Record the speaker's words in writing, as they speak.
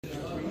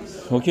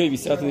اوکی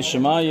بیسیات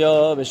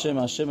شمایا به شم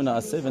هشم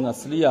نعسه و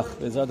نسلیخ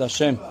بزاد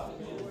هشم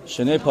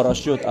شنه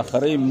پاراشوت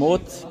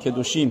אחרימות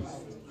קדושים.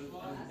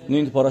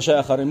 این پاراشای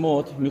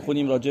אחרימות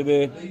میخونیم راجع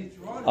به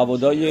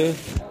عبادای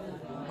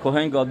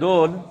کوهن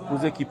گادول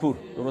روز کیپور.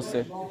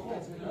 درسته؟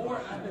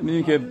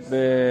 میدونیم که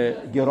به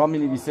گرام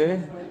مینویسه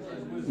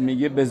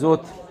میگه بزود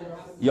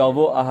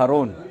یاوو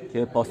اهرون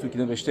که پاسوکی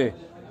نوشته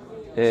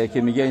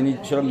که میگه یعنی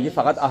چرا میگه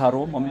فقط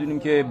اهرون؟ ما میدونیم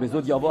که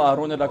بزود یاوو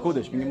اهرون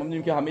لکودش. میگه ما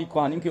میدونیم که همه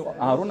کهنیم که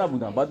اهرون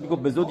نبودن، بعد میگه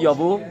بزود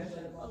یاوو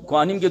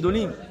کهنیم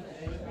گدولیم.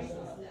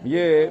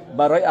 میگه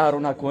برای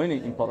اهرون هکوهن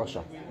این پاراشا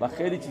و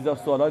خیلی چیزا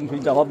سوالا اینطوری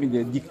جواب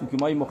میده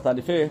دیکتوکیمای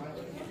مختلفه.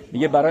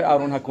 میگه برای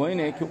اهرون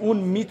هکوهنه که اون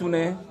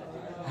میتونه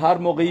هر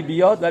موقعی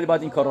بیاد ولی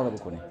بعد این کارا رو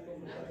بکنه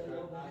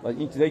و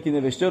این چیزایی که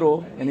نوشته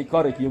رو یعنی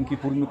کاری که یوم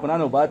کیپور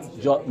میکنن و بعد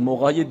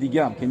موقعی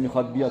دیگه هم که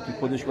میخواد بیاد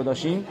تو کدش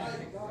قاداشیم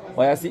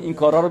بایستی این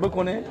کارا رو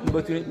بکنه.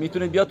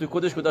 میتونه بیاد تو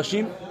کدش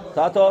قاداشیم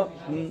تا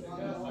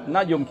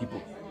نه یوم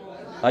کیپور.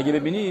 اگه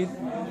ببینید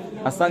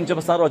اصلا اینجا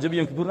مثلا راجع به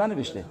یوم کیپور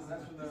ننوشته.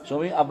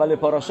 شما این اول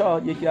پاراشا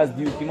یکی از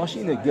دیوتیماش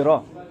اینه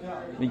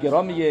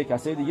گرا میگه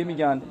کسای دیگه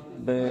میگن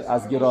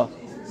از گرا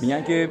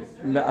میگن که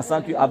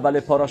اصلا توی اول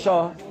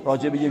پاراشا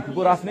راجع به یوم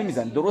کیپور حرف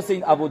نمیزنه. درسته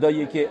این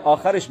عبودایی که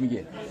آخرش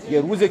میگه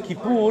یه روز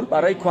کیپور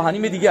برای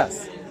کهنیم دیگه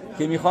است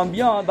که میخوان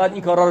بیان بعد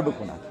این کارا رو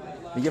بکنن.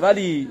 میگه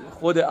ولی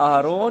خود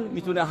اهرون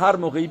میتونه هر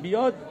موقعی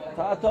بیاد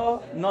تا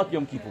نات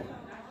یوم کیپور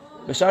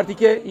به شرطی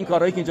که این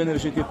کارهایی که اینجا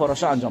نوشته توی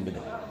پاراشا انجام بده.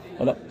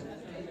 حالا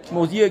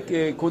موضوع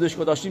کدش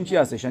قاداشیم چی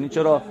هستش؟ یعنی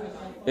چرا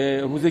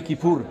روز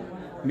کیپور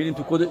میریم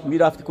تو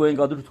میرفت کوهن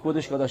گادول تو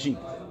کدش قاداشیم؟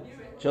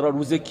 چرا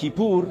روز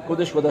کیپور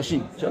کدش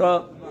قاداشیم؟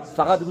 چرا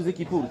فقط روز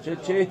کیپور؟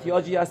 چه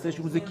احتیاجی هستش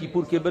روز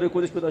کیپور که بره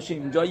کدش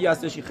قاداشیم؟ جایی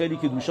هستش که خیلی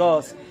که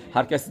دوشاست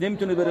هر کسی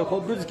نمیتونه بره.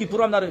 خب روز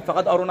کیپور هم نره،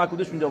 فقط آرون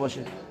اکودش اونجا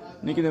باشه.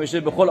 اینی که نوشته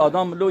به خل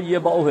آدم لو یه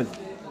باعومر.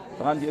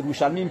 فقط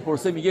یروشلمی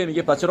میپرسه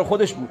میگه پس چرا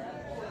خودش بود؟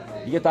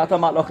 دیگه تا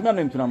ملاخیم هم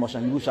نمیتونن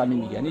باشن. یروشلمی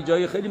میگه یعنی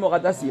جای خیلی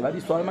مقدسیه. ولی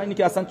سوال من اینه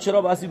که اصلا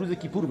چرا واسه روز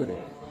کیپور بره؟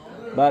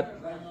 بعد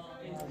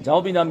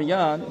جواب اینا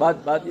میگن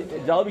بعد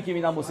جوابی که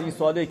میدن واسه این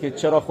سواله که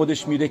چرا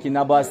خودش میره که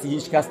نباید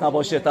هیچ کس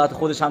نباشه تحت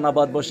خودش هم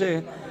نباید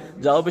باشه،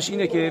 جوابش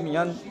اینه که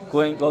میگن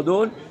کوهن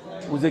گادول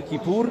روز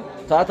کیپور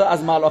تحت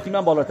از ملاخیم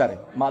هم بالاتره.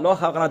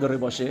 ملاخ حق نداره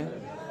باشه،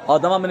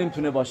 آدم هم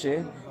نمیتونه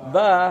باشه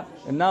و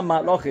نه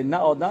ملاخ نه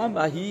آدم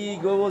و هی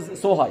گوز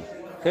سوهای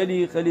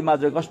خیلی خیلی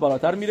مدرگاش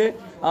بالاتر میره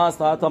از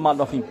تحت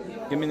ملاخیم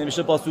که می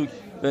نوشته پاسوک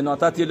به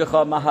ناتتی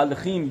لخا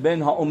محلخیم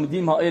بنها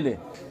امدیم ها اله.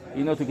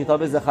 اینو تو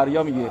کتاب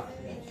زخریا میگه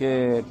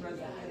که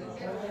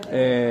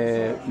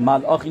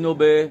ملاخ اینو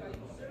به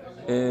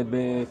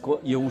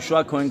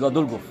یهوشوا کوهن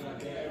گادول گفت.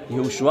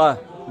 یهوشوا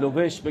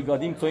لبش به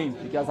گادیم تویم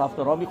یکی از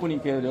هفته‌ها میخونیم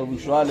که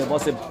یهوشوا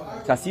لباس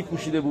کثیف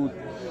پوشیده بود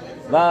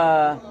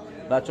و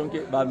چون که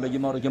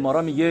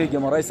گمارا میگه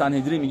گمارای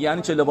سنهدری میگه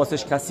یعنی چه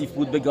لباسش کثیف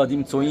بود به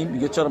گادیم تویم؟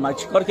 میگه چرا من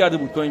چیکار کرده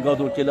بود کوهن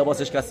گادول که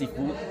لباسش کثیف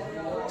بود؟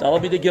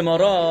 جواب میده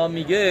گمارا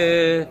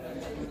میگه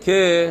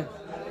که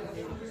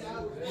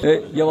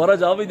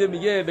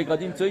میگه به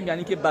گادیم تویم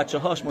یعنی که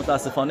بچه‌هاش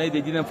متاسفانه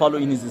دیدن فالو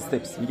این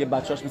استپس. میگه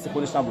بچه‌هاش مثل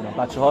خودش نبودن،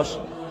 بچه‌هاش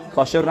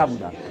کاشر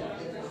نبودن،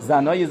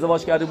 زنای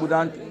ازدواج کرده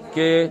بودن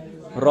که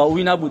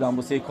راوی نبودن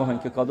واسه کوهن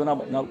که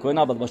کوهن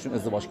نباید باشون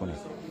ازدواج کنه.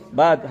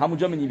 بعد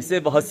همونجا می‌نویسه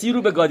و حسی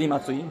رو به گادیم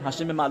تویم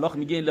هشم ملاخ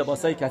میگه این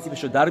لباسای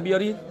کثیفشو در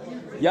بیارید.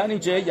 یعنی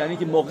چه؟ یعنی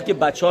که موقعی که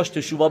بچه‌هاش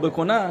تشووا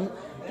بکنن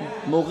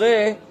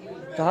موقع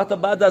تا حتی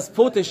بعد از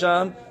فوتش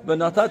هم به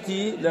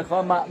ناتاتی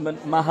لخا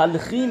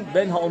محلخیم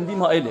بنها امدیم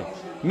ها اله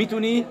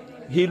میتونی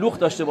هیلوخ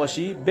داشته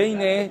باشی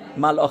بین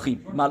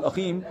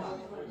ملاخیم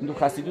دو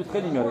خسیدوت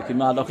خیلی میاره که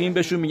ملاخیم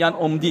بهشون میگن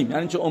امدیم.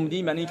 یعنی چه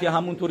امدیم؟ یعنی که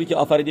همونطوری که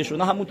آفریده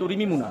شدن همونطوری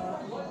میمونن،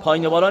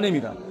 پایین بالا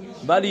نمیرن.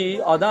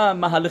 ولی آدم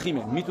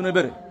محلخیمه میتونه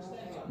بره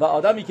و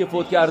آدمی که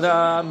فوت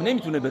کردم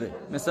نمیتونه بره،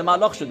 مثل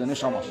ملاخ شده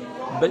نشاماش.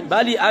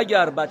 ولی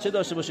اگر بچه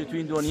داشته باشه تو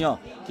این دنیا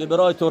که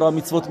برای تورا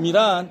میتوت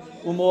میرن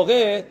اون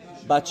موقع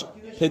بچه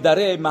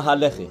پدره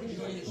محلخه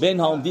بین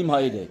هامدیم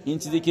هایده. این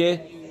چیزی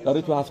که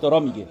داره تو هفته‌ها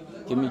میگه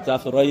که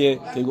هفته‌های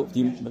که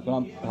گفتیم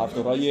بکنم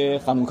هفته‌های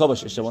خانوکا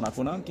باشه اشتباه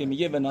نکنم که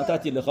میگه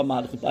وناتتی لخا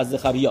محلخیم از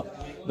زخریا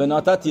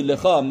وناتتی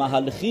لخا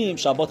محلخیم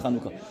شبات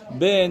خانوکا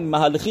بین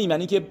محلخیم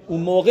یعنی که اون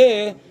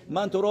موقع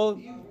من تو رو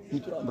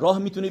راه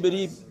میتونی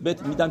بری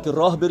میدم که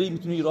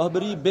میتونی راه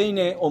بری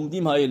بین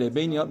امدیم هایله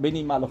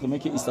بین ملاخیمه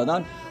که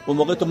ایستادن اون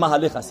موقع تو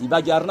محلخ هستی.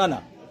 وگرنه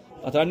نه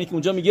خاطر اینکه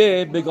اونجا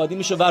میگه به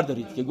گادیمشو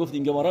وردارید که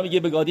گفتیم گمارا میگه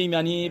به گادیم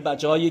یعنی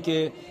بچه‌هایی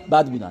که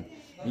بد بودن.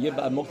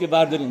 میگه موقع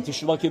وردارین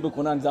تشوا که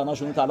بکنن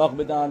زناشون طلاق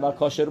بدن و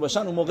کاشر باشن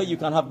اون موقع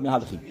یکن هب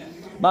محلخیم.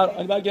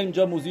 برگردیم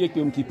اینجا موضوع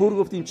یوم کیپور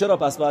گفتیم چرا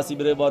پس واسی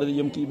بره وارد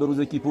یوم کیپور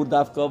روز کیپور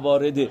دفکا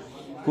وارد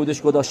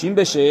کدش قاداشیم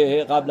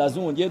بشه. قبل از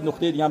اون یه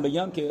نکته دیگه هم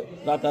بگم که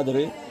ربط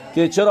نداره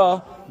که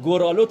چرا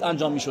گورالوت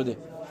انجام میشده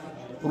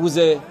روز،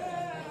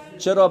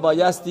 چرا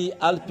بایستی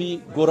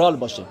الپی گورال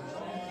باشه،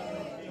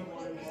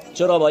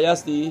 چرا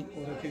بایستی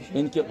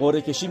این که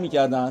قرعه کشی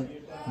میکردن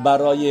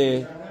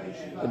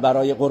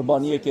برای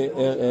قربانی که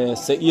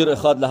سعیر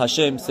اخاد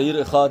لهشم سعیر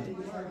اخاد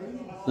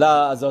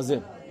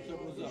لعزازم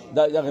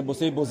در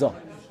بوسه بوزا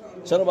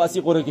چرا باید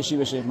قرعه کشی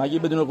بشه؟ مگه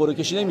بدون قرعه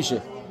کشی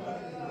نمیشه؟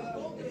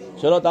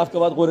 چرا دفکا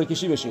باید قرعه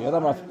کشی بشه؟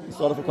 یادم رفت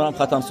سوال فکر کنم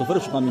ختم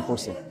سفرش من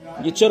میپرسه،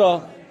 میگه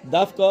چرا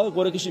دفکا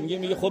قرعه کشی؟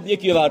 میگه خب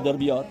یکی بردار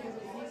بیار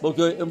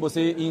بلکه این واسه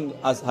این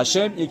از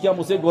هشم، یکی هم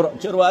واسه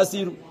چرا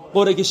واسه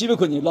قرعه کشی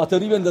بکنی،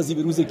 لاتاری بندازی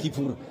به روز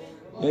کیپور؟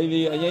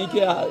 یعنی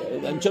که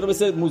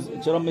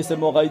چرا مثل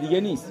موقعی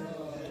دیگه نیست؟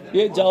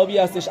 یه جوابی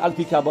هستش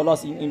الپی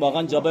کبالاس، این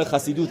واقعا جواب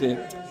خسیدوته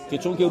که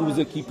چون که روز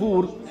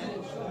کیپور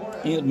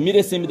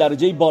میرسیم به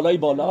درجه بالای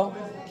بالا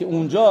که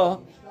اونجا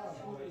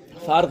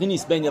فرقی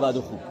نیست بین بد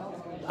و خوب،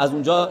 از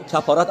اونجا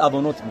کفارت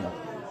اوانوت میاد.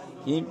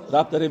 این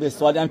ربط داره به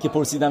سوالی هم که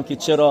پرسیدم که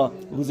چرا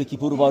روز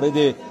کیپور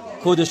وارد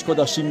کودش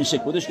کداشیم میشه.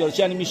 کودش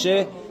کداشیم یعنی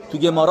میشه تو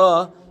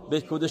گمارا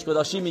به کودش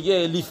کداشیم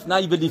میگه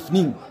لیفنای و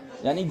لیفنین،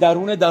 یعنی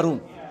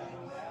درون،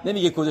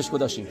 نمیگه کودش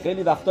کداشیم.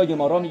 خیلی وقتا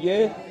گمارا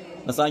میگه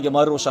مثلا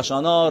گمار روش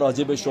هاشانا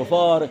راجع به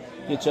شفار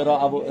که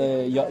چرا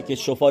که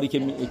شفاری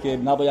که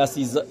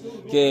نبایستی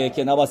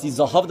که نبایستی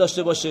زاهاو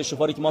داشته باشه،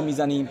 شفاری که ما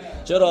میزنیم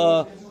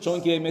چرا؟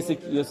 چون که مثل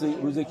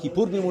روز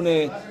کیپور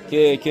میمونه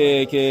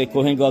که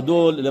کوهن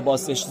گادول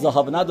لباسش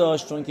زاهاو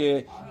نداشت، چون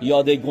که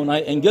یاد گناه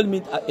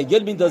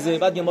انگل میندازه.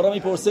 بعد گمارا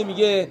میپرسه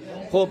میگه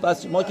خب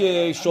پس ما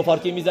که شفار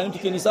که میزنیم تو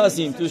کنیسه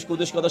هستیم، توش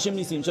قودش قاداشیم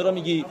نیستیم، چرا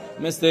میگی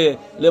مثل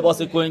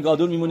لباس کوهن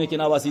گادول میمونه که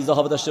نبایستی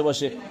زاهاو داشته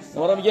باشه؟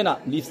 گمارا میگه نه،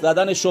 لیف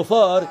زدن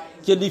شفار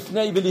که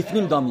لیفنی به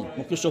لیفنیم دامی،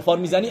 موقع شفار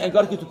میزنی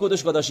انگار که تو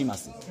کودش قاداشیم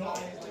هستی.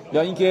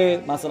 یا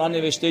اینکه مثلا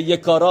نوشته یک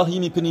کاراهی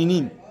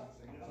میپنینیم،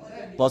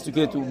 واسه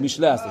که تو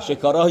میشله هست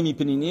شکاراهی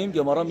میپنینیم،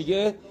 گمارا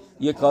میگه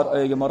یک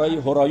کار گمارای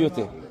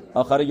هورایوته،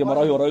 آخر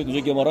گمارای هورایوت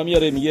میگه گمارا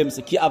میاره میگه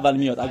مثل کی اول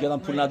میاد، اگرم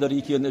پول نداری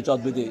یکی نجات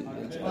بده،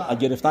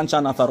 گرفتن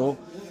چند نفر رو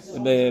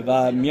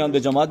و میان به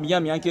جماعت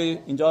میگن که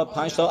اینجا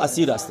 5 تا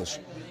اسیر هستش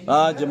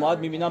و جماعت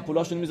میبینن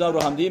پولاشون میذارن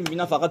رو همدیگه،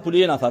 میبینن فقط پول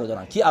یه نفر رو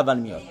دارن، کی اول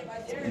میاد؟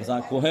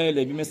 مثلا کوهن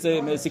لوی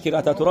مثل که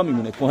رتاتورا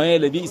میمونه، کوهن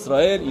لوی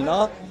اسرائیل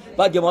اینا.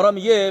 بعد گمارا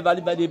میگه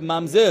ولی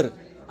ممزر،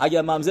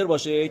 اگر ممزر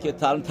باشه که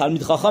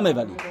تلمید خاخامه،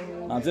 ولی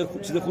ممزر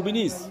چیز خوبی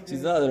نیست،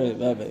 چیز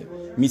نداره،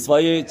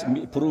 میصواهای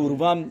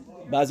پروروام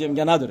بعضی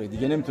میگن نداره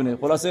دیگه نمیتونه.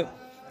 خلاصه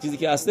چیزی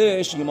که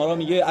هستش گمارا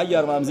میگه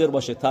اگر ممزر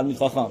باشه تلمید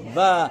خاخام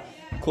و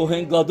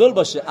کوهن گادول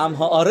باشه،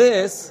 امها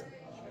آرس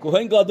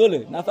کوهن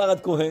گادوله، نه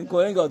فقط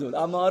کوهن گادول،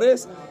 اما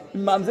آرس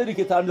این ممزری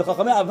که تلمید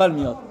خاخامه اول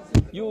میاد.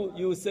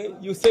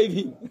 you save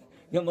him.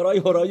 گمارای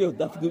هورایوت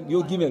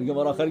یو گیمر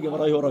گمارا آخر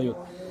گمارای هورایوت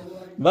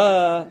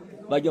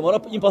و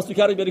گمارا این پاسو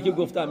کرده بره که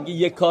گفتم میگه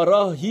یک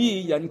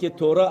کاراهی، یعنی که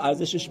تورا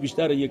ارزشش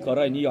بیشتره، یک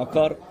کارا یعنی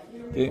یاکار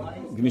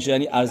میشه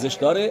یعنی ارزش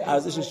داره،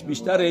 ارزشش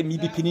بیشتره.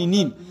 میبی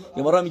پنینیم،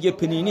 گمارا میگه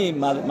پنینیم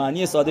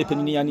معنی ساده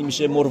پنینی یعنی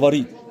میشه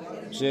مروارید،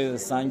 میشه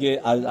سنگ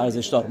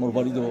ارزشدار،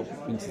 مروارید و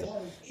این چیزا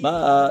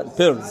ما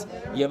پرز.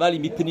 یه ولی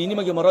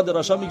میپنینیم گمارا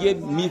دراشا میگه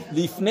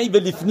لیفنی و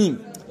لیفنیم،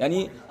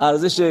 یعنی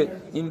ارزش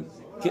این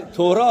که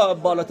تورا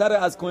بالاتر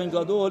از کوهن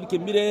گادول که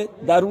میره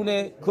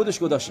درون کودش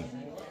قاداشیم.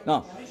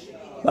 نه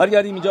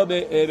برگردیم اینجا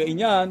به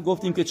اینیان،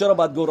 گفتیم که چرا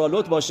باید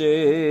گورالوت باشه.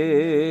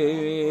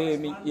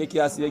 یکی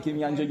از که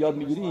میگن اینجا یاد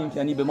میگیریم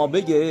یعنی به ما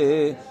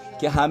بگه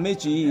که همه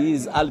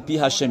چیز الپی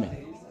هشمه،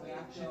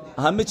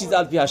 همه چیز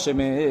الپی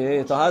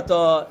هشمه، تا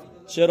حتی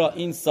چرا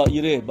این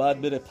سایره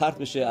باید بره پرت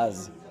بشه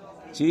از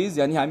چیز،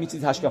 یعنی همین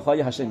چیز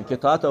هشکاخای هشمی که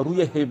تا حتی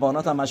روی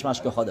حیوانات هم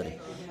هشکاخا داره. این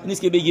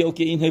نیست که بگی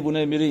اوکی این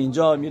حیوانه میره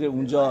اینجا میره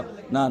اونجا،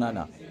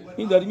 نه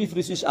این داری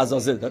میفرستیش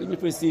عزازل، داری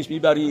میفرستیش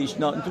میبریش،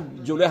 نه این تو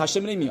جلوی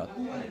هشم نمیاد.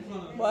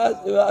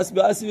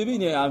 باید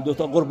ببینی دو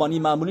تا قربانی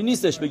معمولی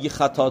نیستش بگی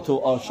خطات و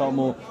آشام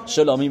و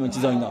شلامی و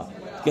چیزا اینا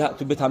که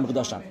تو به تعمیق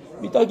داشتن.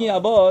 میتاگی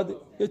عباد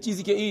یه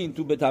چیزی که این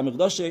تو به تعمیق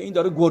داشته، این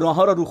داره گناه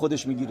ها رو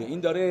خودش میگیره، این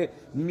داره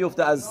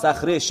میفته از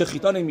صخره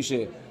شخیتا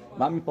نمیشه.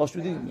 من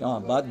میپاشودیم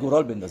بعد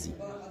گورال بندازی،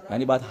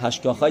 یعنی بعد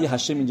هشکاخای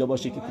هشم اینجا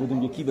باشه که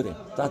کدوم یکی بره.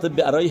 حتی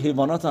برای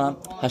حیوانات هم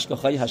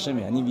هشکاخای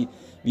هشمه، یعنی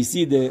we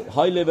see the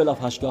high level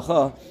of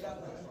هشکاخا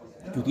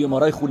که توی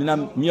مارای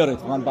خولینم میاره.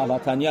 من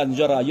بالاتنی از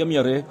اینجا رأی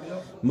میاره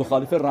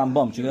مخالف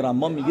رمبام، چون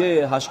رمبام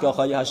میگه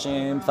هشکاخای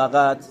هشم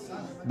فقط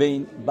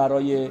بین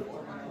برای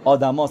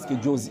آدماست که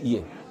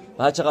جزئیه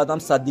و هر چقدر آدم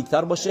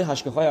صدیق‌تر باشه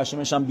هشکاخای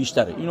هشمش هم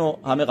بیشتره. اینو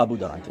همه قبول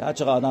دارن که هر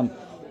چقدر آدم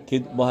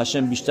که با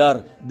هشم بیشتر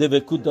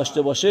دوکود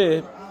داشته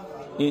باشه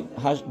این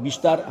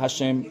بیشتر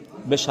هشم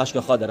بهش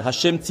هشکاخا داره.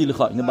 هشم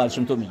تیلخا، اینو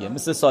بالشم تو میگه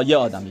مثل سایه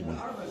آدم میمونه.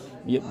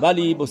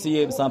 ولی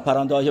بوسی مثلا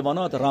پرنده ها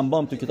حیوانات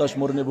رمبام تو کتابش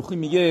مورد نبوخی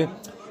میگه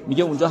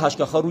اونجا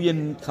هشکاخا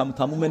روی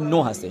تمام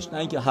نو هستش، نه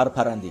اینکه هر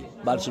پرنده.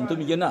 بالشم تو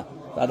میگه نه،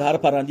 بعد هر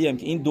پرنده‌ای هم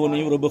که این دو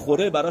نیو رو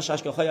بخوره براش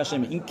هشکاخای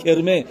هشمه، این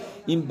کرمه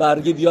این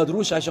برگه بیاد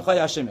روش هشکاخای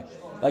هشمه.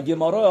 و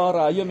گمارا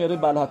رأی میاره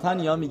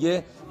بلحتنیا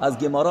میگه از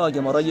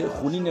گمارای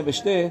خونی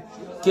نوشته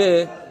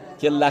که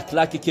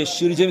لک که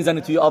شیرجه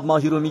میزنه توی آب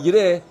ماهی رو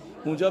میگیره.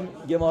 اونجا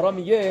گمارا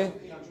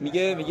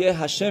میگه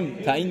هشم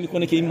تعیین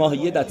میکنه که این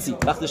ماهیه دتسی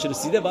وقتش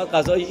رسیده باید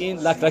غذای این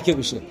لکلکه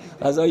بشه،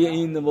 غذای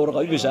این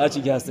مرغابی بشه، هر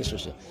چی که هستش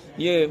باشه.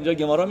 اونجا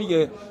گمارا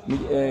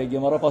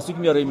گمارا پاسوک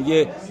میاره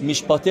میگه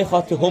میشپاته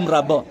خات هم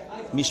ربا،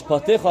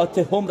 میشپاته خات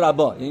هم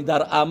ربا، یعنی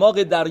در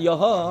اعماق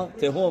دریاها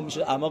تهم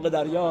میشه، اعماق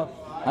دریا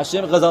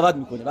هاشم قضاوت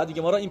میکنه. بعد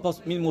گمارا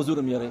این موضوع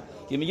رو میاره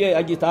که میگه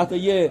اگه تحت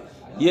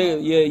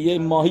یه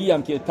ماهی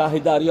هم که ته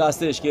دریا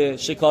هستش که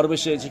شکار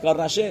بشه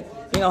شکار نشه،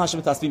 این هم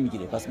هاشم تصمیم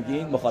میگیره. پس میگه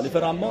این مخالف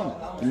رمان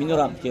که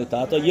مینورم که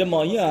تحت یه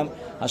ماهی هم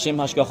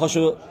هاشم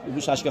هشکاخاشو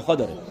روش هشکاخا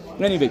داره.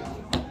 یعنی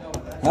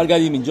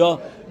برگردیم اینجا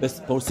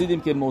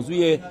پرسیدیم که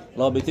موضوع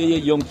رابطه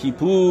یوم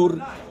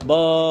کیپور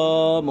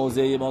با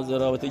موضوع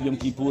رابطه یوم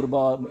کیپور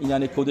با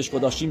یعنی کودش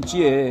قاداشیم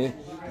چیه؟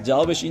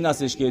 جوابش این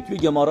هستش که توی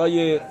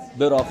گمارای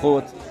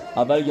براخوت،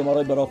 اول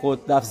گمارای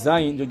براخوت دف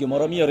زین جو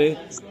گمارا میاره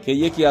که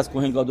یکی از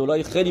کوهن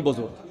گادولای خیلی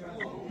بزرگ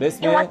به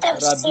اسم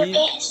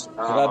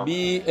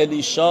ربی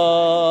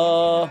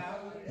الیشا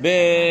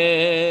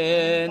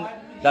بن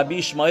ربی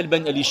اسماعیل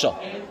بن الیشا،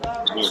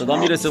 صدا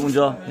میرسه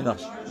اونجا؟ اینا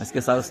است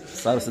که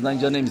سر صدا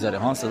اینجا نمیذاره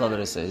ها، صدا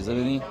برسه اجازه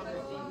بدین.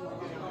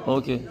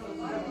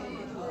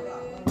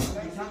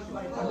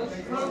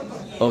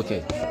 اوکی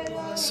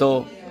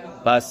سو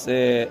پس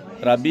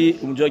ربی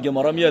اونجا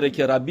گمارا میاره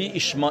که ربی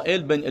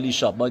اسماعیل بن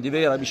الیشا، با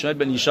دیگه ربی اسماعیل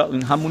بن الیشا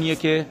این همونیه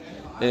که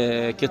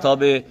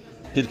کتاب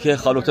پرکه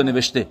خالوتا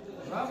نوشته.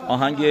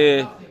 آهنگ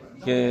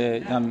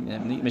که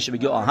میشه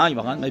بگی آهنگ،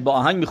 واقعا با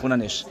آهنگ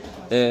میخوننش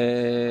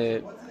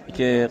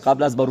که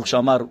قبل از باروخ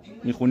شامر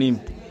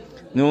میخونیم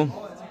نو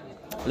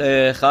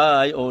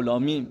لخی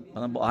اولامیم،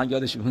 من با آهنگ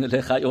یادش میمونه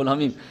لخی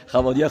اولامیم.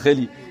 خوادیا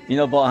خیلی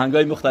اینا با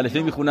آهنگای مختلفی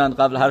میخونن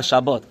قبل هر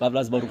شبات قبل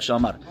از باروخ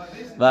شامر،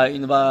 و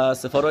این و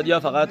سفارادیا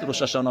فقط روش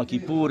هاشانا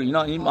کیپور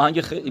اینا. این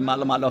آهنگ خیلی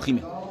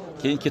ملاخیمه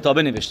که این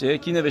کتابه نوشته.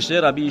 کی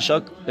نوشته؟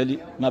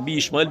 ربی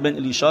اسماعیل بن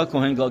الیشا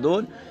کوهن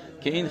گادول،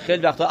 که این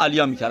خیلی وقتا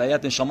علیا میکرد،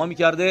 علیت نشما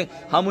میکرده،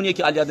 همونیه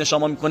که علیت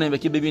نشما میکنه و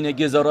که ببینه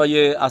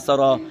گزارای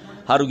اسرا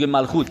هروگ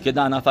ملخوت که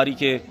 10 نفری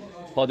که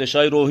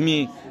پادشاه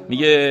رومی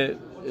میگه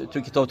تو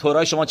کتاب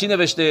تورای شما چی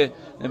نوشته؟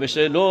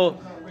 نوشته لو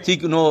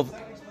تیگنوف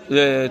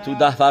تو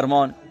 10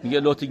 فرمان. میگه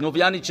لو تیگنوف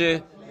یعنی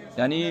چه؟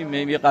 یعنی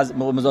میگه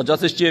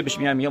مزاجاتش چیه؟ بهش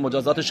میگه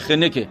مجازاتش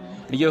خنکه.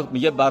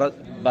 میگه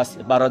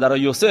برادرای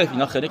یوسف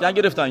اینا خنک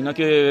نگرفتن، اینا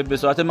که به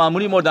صورت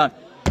معمولی مردن.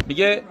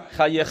 میگه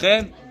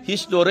خیخم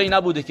هیچ دوره‌ای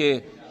نبوده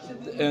که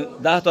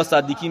 10 تا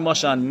صدیقی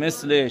باشن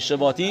مثل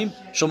شباتیم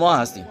شما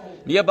هستیم.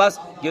 میگه بس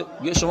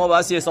شما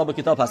باید حساب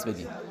کتاب پس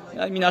بدید.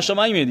 یعنی مینا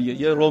شما این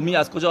دیگه یه رومی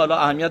از کجا حالا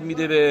اهمیت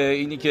میده به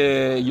اینی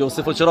که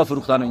یوسفو چرا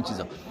فروختن و این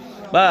چیزا.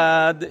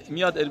 بعد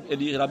میاد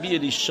ربی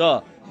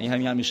الیشا، این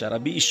همین میشه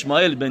ربی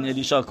اسماعیل بن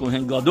الیشا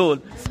کوهن گادول،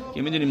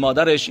 که میدونید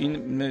مادرش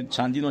این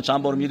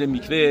چند بار میره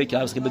میکوه که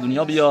عرض که به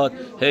دنیا بیاد.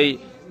 هی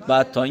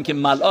بعد تا اینکه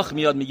ملاخ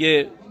میاد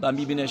میگه و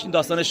میبینش. این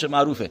داستانش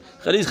معروفه،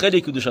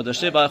 خیلی کدوشا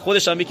داشته و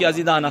خودش هم یکی از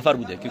این 10 نفر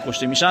بوده که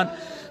کشته میشن.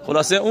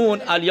 خلاصه اون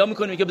علیا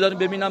میکنه که بذاریم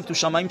ببینم تو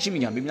شمایم چی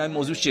میگن، ببینم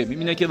موضوع چیه.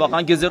 میبینه که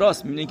واقعا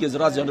گزراست، میبینه که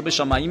گزراست جانب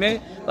شمایمه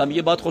و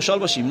میگه باید خوشحال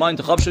باشیم، ما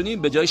انتخاب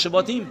شدیم به جای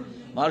شباتیم،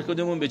 هر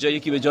کدومون به جای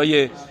یکی به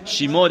جای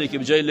شیمور، یکی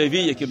به جای لوی،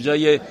 یکی به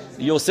جای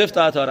یوسف.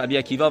 تا ربی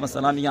عکیوا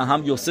مثلا میگن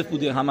هم یوسف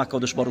بوده هم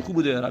قادش باروخو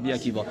بوده ربی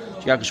عکیوا،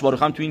 که قادش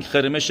باروخ هم تو این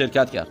خرمه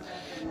شرکت کرد.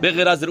 به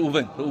غیر از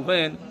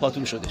روبن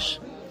پاتون شدش.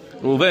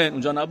 روبن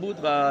اونجا نبود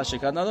و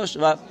شرکت نداشت.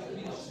 و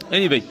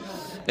anyway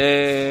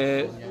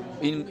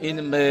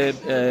این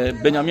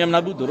بنیامین هم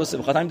نبود، درسته،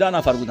 بخاطر همین 10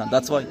 نفر بودن.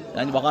 that's why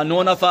یعنی واقعا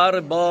 9 نفر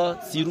با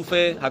سیروف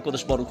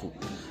قادش باروخو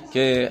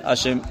که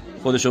هاشم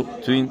خودشو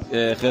تو این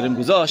خرم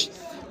گذاشت.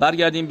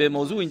 برگردیم به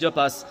موضوع اینجا.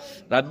 پس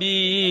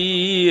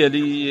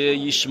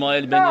ربی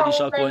اسماعیل بن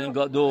الیشا کوهن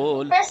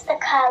گادول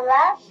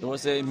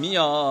درسته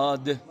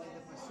میاد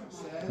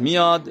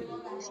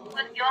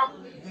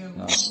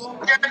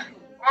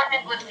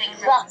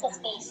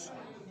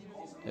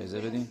ایزه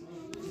بدیم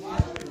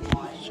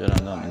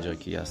چرا نام اینجا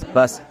کی هست.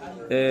 پس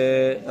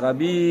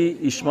ربی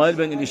اسماعیل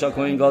بن الیشا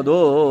کوهن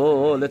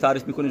گادول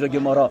تعریف میکنه اینجا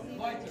گمارا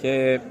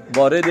که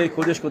وارد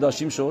کودش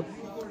قاداشیم شد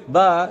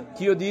و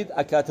کیو دید؟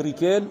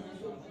 اکاتریکل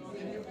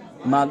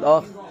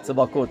ملاخ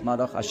سباکوت،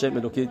 ملاخ هاشم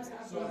الوکیت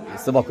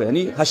سباکوت،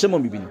 یعنی هاشم رو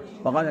میبینیم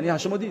واقعا، یعنی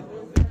هاشم رو دید،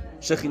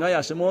 شخینای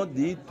هاشم رو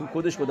دید تو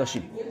کودش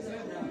قاداشیم.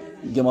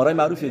 گمارای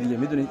معروفه دیگه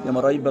میدونید،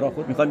 گمارای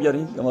براخوت میخوام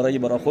بیاریم. گمارای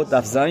براخوت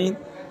دف زین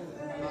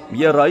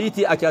میگه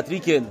رایتی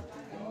اکاتریکل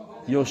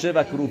یوشه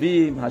و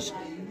کروبیم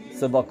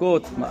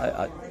سباکوت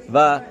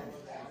و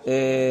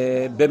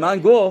به من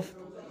گفت،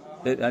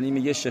 یعنی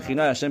میگه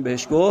شخینای هاشم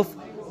بهش گفت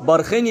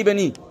بارخینی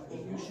بنی،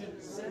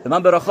 به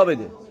من براخا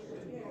بده.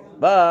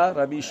 و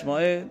ربی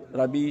اسماعیل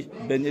ربی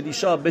بن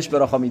الیشا بهش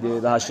براخا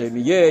میده و هاشم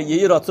میگه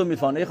یه راتو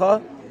میفانه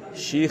خواه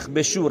شیخ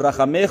بشور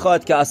رحمه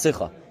خواهد که عصه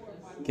خواه،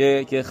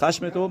 که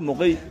خشم تو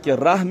موقعی که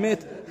رحمت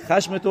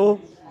خشم تو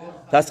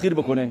تسخیر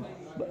بکنه،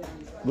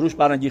 بروش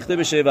برانگیخته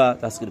بشه و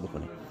تسخیر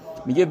بکنه.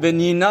 میگه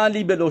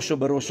بنینالی بلوشو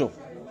بروشو،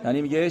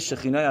 یعنی میگه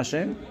شخینای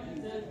هاشم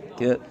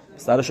که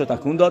سرشو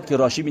تکون داد که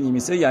راشی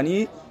بنیمیسه،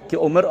 یعنی که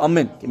عمر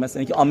آمن، که مثلا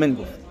اینکه آمن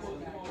گفت.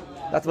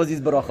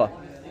 دتوازیز براخا.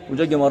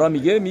 اونجا گمارا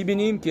میگه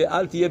میبینیم که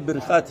التیه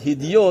برخت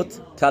هدیوت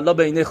کلا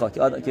بینه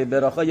خواه، که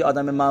براخای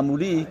آدم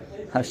معمولی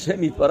هاشم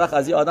میپرخ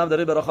از این آدم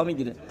داره براخا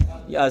میگیره.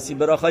 یه اسی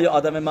براخای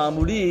آدم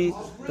معمولی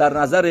در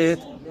نظرت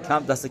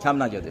دست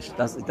کم نگیرش،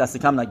 دست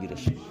کم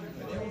نگیرش.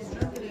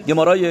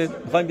 گمارای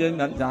میخوایم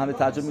بیاریم، همه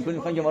تعجب میکنیم،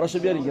 میخوایم گماراشو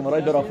بیاریم.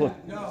 گمارای براخوت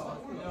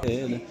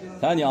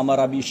تنی امر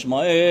ربی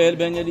اسماعیل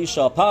بن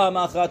الیشا پام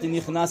اخت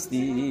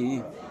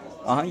نخنستی.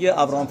 آهنگ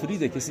ابرام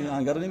فریده، کسی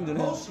آهنگ رو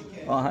نمیدونه؟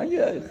 آهنگ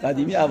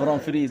قدیمی ابرام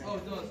فرید.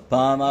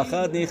 پام اخت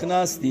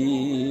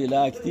نخنستی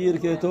لکتیر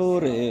که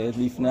توره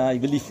لیفنای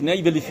و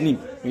لیفنای و لیفنیم.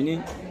 ببینید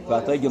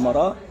وقتای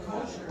گمارا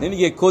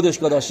نمیگه کدش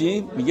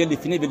قاداشیم، میگه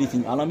لیفنای و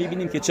لیفنیم. الان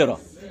میبینیم که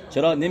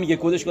چرا نمیگه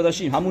کدش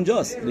قاداشیم،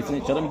 همونجاست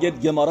لیفنای. چرا میگه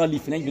گمارا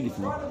لیفنای و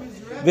لیفنیم؟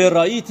 و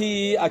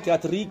رایتی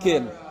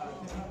اکاتریکل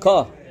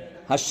کا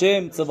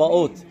هشم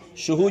صواعت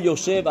شهو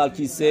یوشب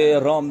الکیسه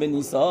رام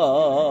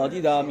بنیسا.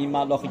 دیدم این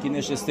ملاخی که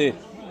نشسته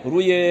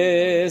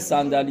روی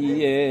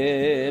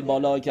صندلی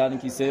بالا کردن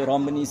کیسه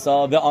رام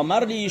بنیسا و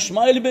امر لی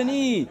اسماعیل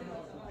بنی.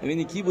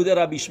 ببینید کی بوده؟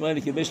 ربی اسماعیل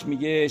که بهش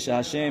میگه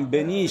هشم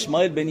بنی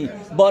اسماعیل بنی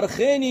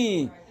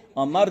بارخنی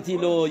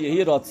امرتیلو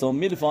یهی راتسون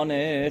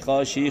میلفانه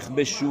خاشیخ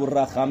به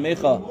شور رخمه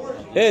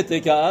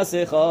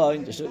اتکاسه خا.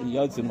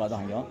 یادتون اومده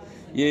ها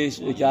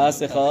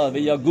کاسه خا و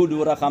یا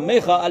گلو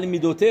رخمه خا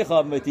المیدوته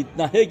خا و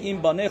تتنهگ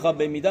این بانه خا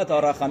به میدت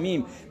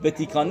رخمیم و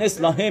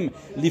تیکانس لهم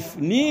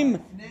لفنیم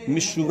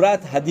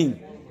مشورت هدین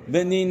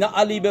و نین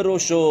علی به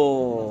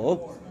روشو.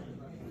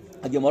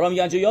 اگه ما را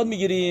میگن چه یاد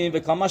میگیریم و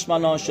کامش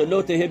ملان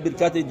شلوته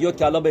برکت دیوت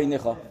کلا بینه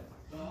خا.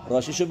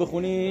 راشیشو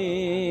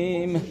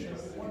بخونیم.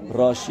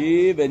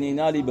 راشی و نین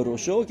علی به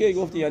روشو که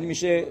گفتی یعنی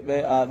میشه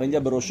و اینجا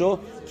به روشو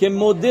که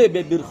مده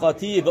به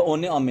برخاتی و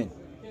اونه آمن،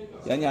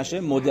 یعنی هشه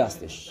مده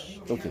هستش.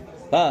 اوکی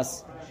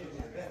پس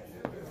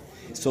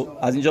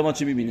از اینجا ما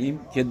چی میبینیم؟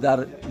 که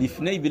در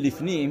لیفنی به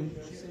لیفنیم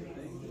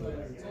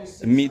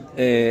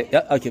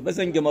اوکی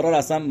بزن گمارا را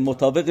اصلا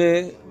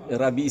مطابق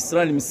ربی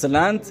اسرائیل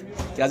میسلند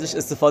که ازش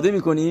استفاده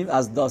میکنیم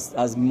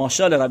از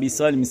ماشال ربی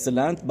اسرائیل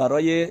میسلند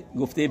برای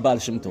گفته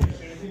بلشمتون.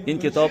 این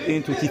کتاب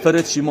این تو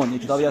تیفرت شیمون، این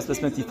کتابی هست به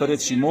اسم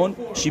تیفرت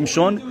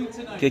شیمشون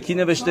که کی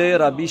نوشته؟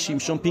 ربی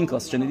شیمشون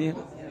پینکاس. شنیدین؟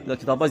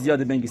 کتابا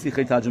زیاده به انگلیسی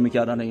خیلی ترجمه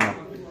کردن اینا.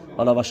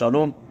 حالا و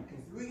شالوم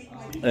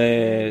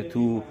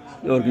تو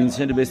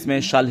ارگانیزیشن به اسم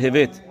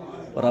شالهوت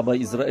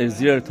ربای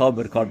اسرائیل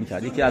تابر کار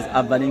می‌کرد. یکی از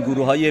اولین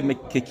گروه‌های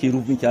که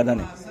کیروب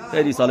می‌کردنه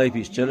خیلی سالای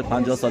پیش،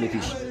 40-50 سال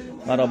پیش.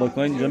 من ربای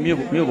کوهن اینجا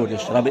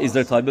می‌آوردش. ربای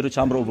اسرائیل تابر رو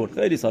چند بار آورد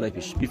خیلی سالای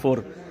پیش.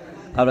 بیفور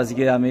قبل از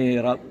اینکه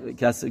همه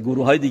کس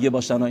گروه‌های دیگه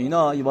باشن و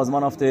اینا، یه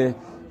بازمان هفته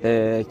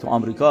تو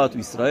آمریکا تو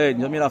اسرائیل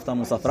اینجا میرفتن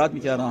مسافرت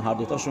می‌کردن هر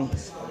دو تاشون.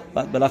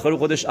 بعد بالاخره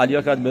خودش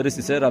علیا کرد به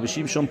رسیسه ربی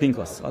شیمشون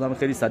پینکاس. آدم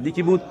خیلی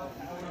صدیقی بود.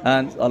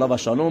 And Allah wa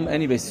shalom.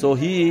 Anyway, so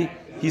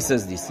he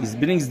says this. He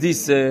brings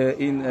this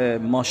in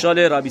ماشال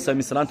ربی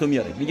اسرائیل تو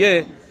میاره.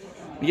 میگه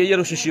یه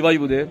روش شیوایی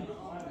بوده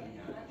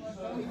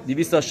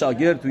 200 تا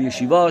شاگرد توی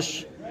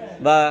شیواش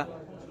و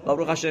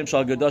بابرو خشم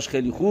شاگرداش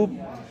خیلی خوب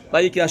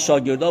و یکی از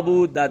شاگردا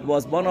بود that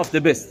was one of the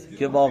best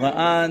که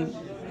واقعا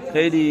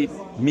خیلی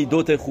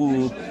میدوت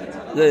خوب،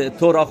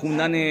 تورا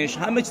خوندنش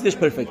همه چیزش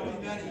پرفکت بود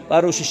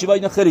و روش شیوا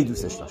اینو خیلی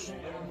دوستش داشت.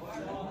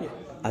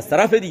 از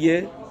طرف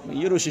دیگه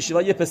یه روش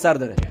شیوا یه پسر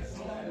داره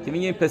که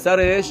میگه این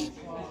پسرش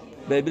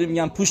به عبری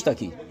میگن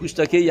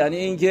پوشتکی یعنی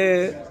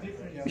اینکه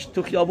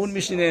تو خیابون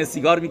میشینه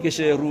سیگار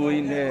میکشه روی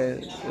این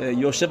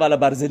یوشه بالا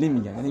برزلی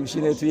میگن، یعنی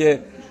میشینه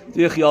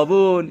توی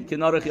خیابون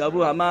کنار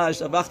خیابون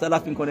همش وقت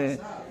تلف میکنه.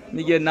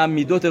 میگه نه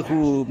میدوت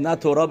خوب نه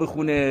تورا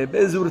بخونه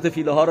به زور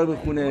تفیله ها رو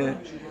بخونه.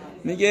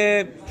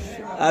 میگه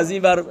از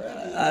این ور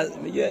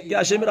میگه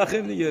گشه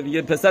میرخم دیگه.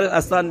 میگه پسر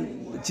اصلا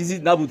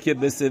چیزی نبود که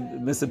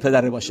مثل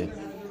پدره باشه.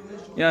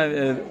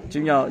 یعنی چی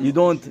میگه you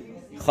don't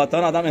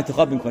خاطر آدم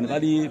انتخاب میکنه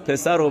ولی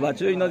پسر و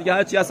بچه اینا دیگه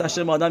هر چی از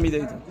هشم آدم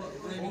میده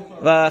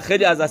و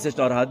خیلی از دستش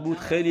ناراحت بود.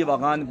 خیلی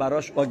واقعا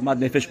براش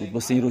آگمد نفش بود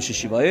واسه این روش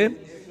شیواه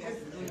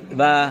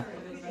و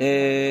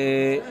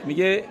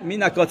میگه می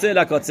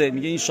لکاته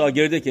میگه این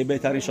شاگرده که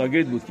بهترین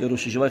شاگرد بود که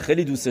روش شیواه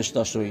خیلی دوستش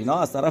داشت و اینا.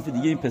 از طرف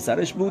دیگه این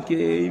پسرش بود که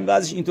این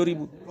وضعش اینطوری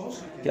بود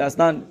که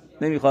اصلا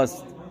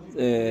نمیخواست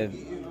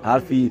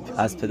حرفی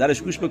از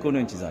پدرش گوش بکنه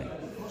این چیزایی.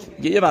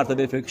 یه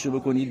مرتبه فکرشو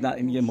بکنید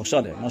میگه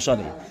ماشاله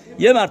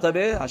یه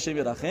مرتبه هشم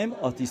رحم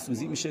آتش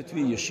سوزی میشه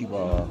توی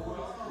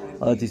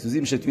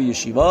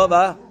یشیوا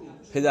و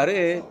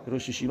پدره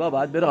روش شیوا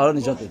باید بره حالا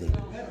نجات بده.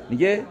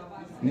 میگه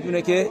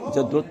میدونه که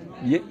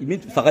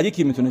فقط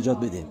یکی میتونه نجات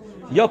بده،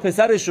 یا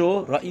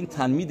پسرشو را این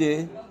تن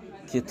میده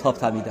که تاب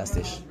تمید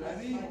هستش.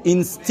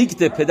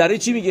 اینستینکت پدره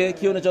چی میگه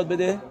کیو نجات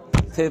بده؟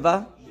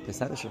 توا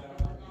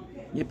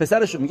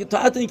پسرشو میگه تا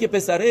حتی اینکه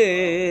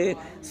پسره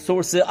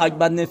سورس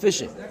اکبر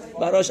نفشه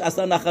براش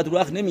اصلا نخت رو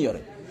وقت نمیاره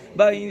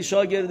و این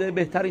شاگرده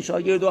بهترین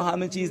شاگرد و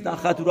همه چیز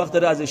نخت رو وقت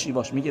داره ازش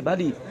باش. میگه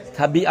ولی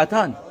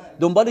طبیعتاً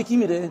دنبال کی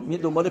میره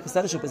دنبال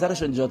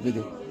پسرشو نجات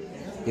بده.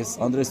 اس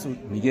آندرسو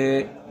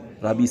میگه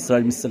ربی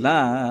اسرائیل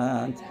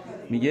میسلند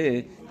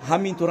میگه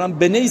همینطور هم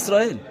بنی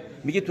اسرائیل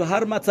میگه تو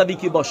هر مذهبی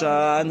که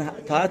باشن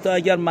تا حتی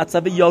اگر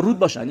مذهب یارود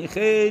باشن این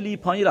خیلی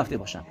پایین رفته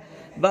باشن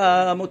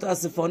و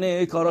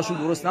متاسفانه کاراشون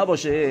درست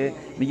نباشه،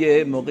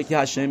 میگه موقعی که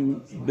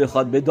هشم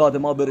بخواد به داد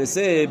ما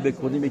برسه به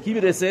کدوم کی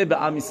برسه؟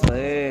 به ام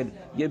اسرائیل.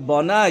 یه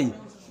بانای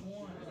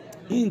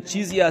این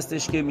چیزی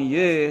هستش که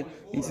میگه،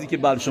 این چیزی که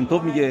بالشم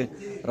توب میگه،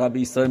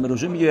 ربی اسرائیل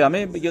مروجه میگه،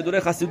 همه میگه دوره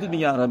خسیدود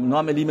میگن،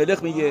 نام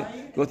الیملخ میگه،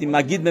 گفتی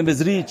مجید به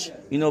مزریچ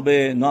اینو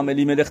به نام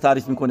الیملخ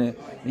تعریف میکنه،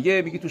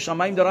 میگه تو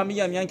شمایم دارن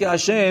میگن که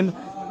هشم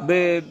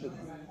به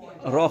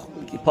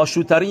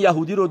پاشوترین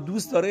یهودی رو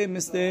دوست داره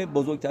مثل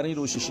بزرگترین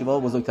روش یشیوا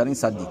و بزرگترین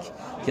صدیق،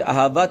 که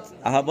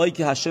اهوایی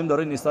که هشم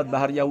داره نسبت به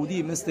هر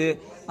یهودی مثل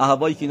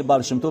اهوایی که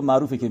بالشم توب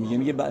معروفه که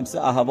میگه مثل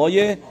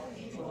اهوای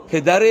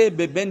پدر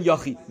به بن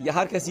یاخید، میگه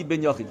هر کسی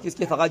بن یاخید، کسی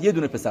که فقط یه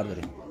دونه پسر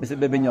داره مثل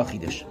به بن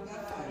یاخیدش.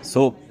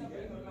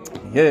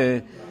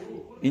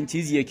 این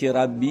چیزیه که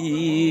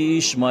ربی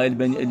اسماعیل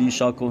بن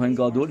الیشا کوهن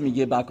گادول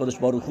میگه به قادش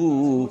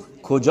باروخو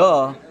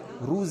کجا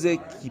روز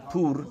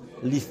کیپور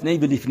لیفنی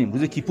به لیفنیم،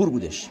 روز کیپور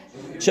بودش.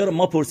 چرا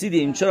ما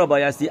پرسیدیم چرا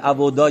بایستی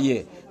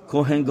عبادای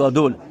کوهن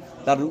گادول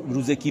در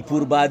روز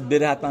کیپور باید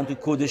بره حتما تو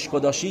کدش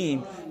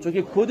کداشیم؟ چون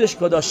که کدش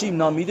کداشیم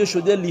نامیده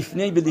شده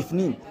لیفنی به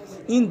لیفنیم،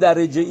 این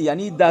درجه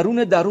یعنی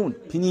درون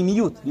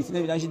پنیمیوت، لیفنی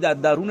یعنی در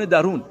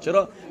درون.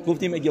 چرا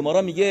گفتیم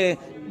گمارا میگه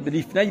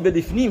لیفنی به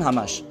لیفنیم،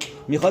 همش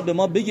میخواد به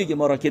ما بگه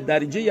گمارا که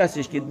درجه‌ای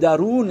هستش که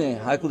درون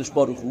هر کدش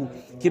باروخو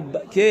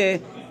که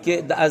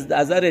از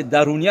نظر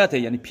درونیت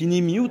یعنی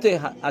پنیمیوت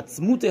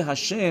عظمت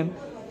هشم،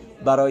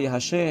 برای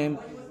هشم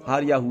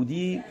هر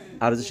یهودی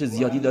ارزش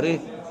زیادی داره،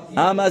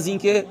 اما از این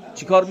که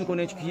چی کار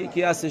میکنه،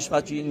 کی هستش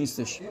و چی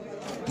نیستش.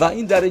 و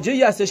این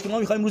درجه‌ای هستش که ما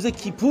میخوایم روز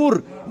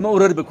کیپور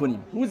معرر بکنیم،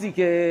 روزی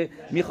که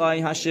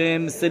میخوایم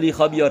هشم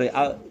سلیخا بیاره،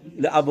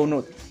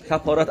 لعوانوت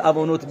کفارات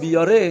عوانوت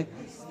بیاره،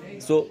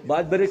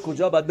 باید بره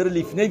کجا؟ باید بره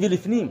لیفنی و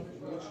لیفنیم.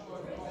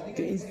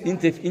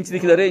 این چیزی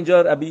که داره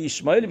اینجا ربی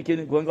اسماعیل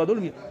میگه، کوهن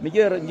گادول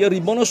میگه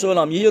ریبونو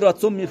شولام یه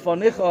راتون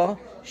میرفانخا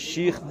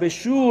شیخ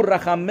بشور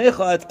رحمه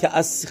خواهد که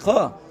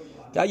اسخا،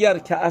 که اگر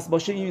کأس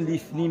باشه این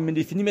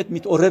لیفنیمت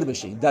میتعرر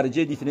بشه.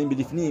 درجه لیفنیم به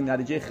لیفنیم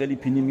درجه خیلی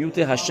پنیمیوت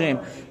هشم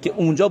که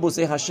اونجا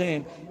بوسه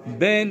هشم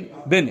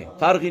بنه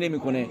فرقی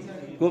نمیکنه.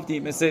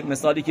 گفتیم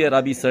مثالی که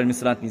ربی اسرائیل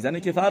مثلا میزنه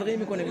که فرقی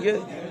میکنه، میگه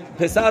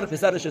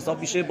پسرش حساب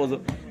میشه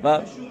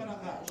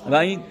و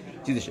این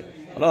چیزشه.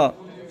 حالا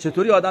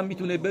چطوری آدم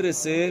میتونه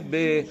برسه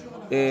به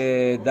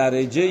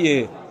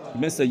درجه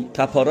مثل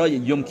کفارای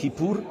یوم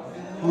کیپور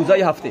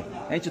روزای هفته؟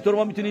 یعنی چطور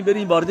ما میتونیم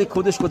بریم وارد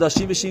کدش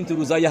کداشیم بشیم تو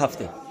روزای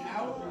هفته؟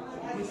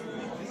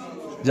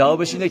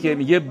 جوابش اینه که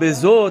میگه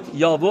بزوت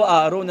یاو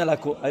اهرون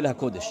اله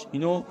کدش.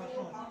 اینو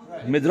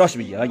مدراش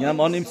میگه، اگه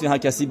ما نمیتونیم هر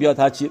کسی بیاد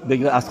هر چی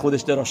بگه از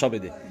خودش دراشا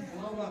بده.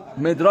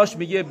 مدراش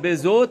میگه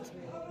بزوت،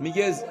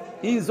 میگه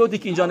این زوتی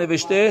که اینجا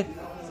نوشته،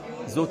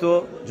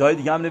 زوتو جای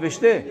دیگه هم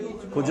نوشته،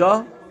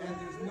 کجا؟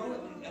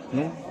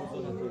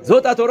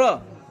 زوت اتورا،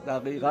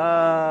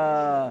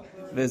 دقیقاً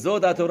و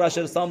زوت اتورا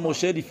شرسان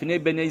موشه لیفنه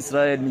بنی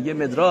اسرائیل. میگه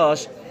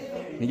مدراش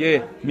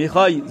میگه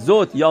میخوای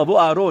زوت یاو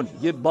اهرون،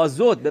 یه با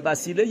زوت به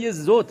وسیله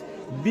زوت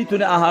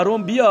بیتونه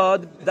اهرون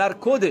بیاد در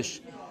کدش.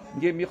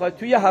 میگه میخوای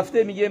توی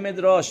هفته، میگه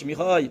مدراش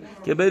میخوای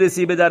که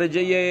برسی به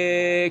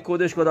درجه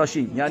کدش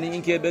کداشیم، یعنی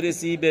این که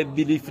برسی به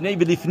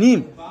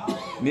بلیفنیم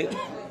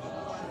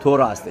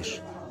تورا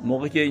هستش.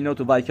 موقعی که اینو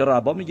تو بایکر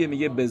ربا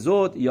میگه به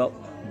زوت یا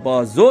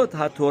با زوت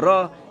ها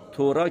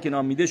تورا که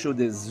نامیده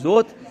شده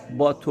زوت،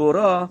 با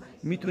تورا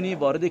میتونی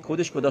وارد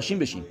کدش کداشیم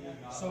بشیم.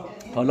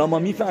 حالا ما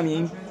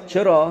میفهمیم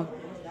چرا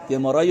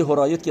گمارای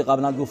هرایت که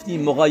قبلا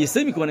گفتیم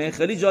مقایسه میکنه،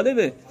 خیلی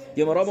جالبه.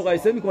 گمارا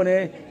مقایسه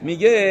میکنه،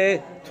 میگه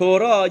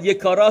تورا یک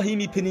کاراهی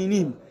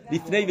میپنینیم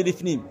لیفنی و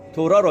لیفنیم،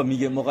 تورا رو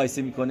میگه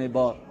مقایسه میکنه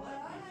با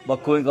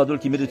کوهن گادول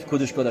که میره تو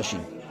کدش کداشیم.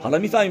 حالا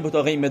میفهمیم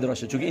بتاقه این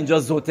مدراشه، چون اینجا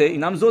زوته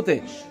اینم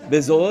زوته،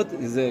 به زوت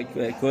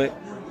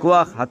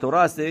کوخ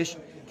هتورا هستش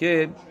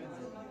که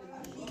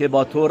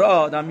با تورا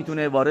آدم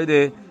میتونه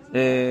وارد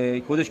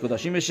کدش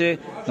کداشیم بشه.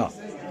 نه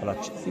حالا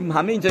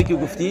همه اینجایی که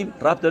گفتیم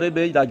ربط داره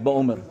به لگ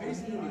باعومر،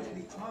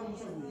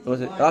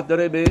 ربط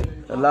داره به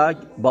لگ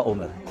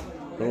باعومر.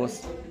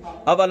 درست؟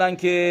 اولا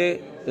که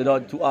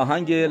تو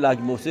آهنگ لگ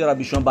بوسه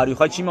ربی شون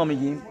بریخای چی ما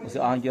میگیم؟ مثل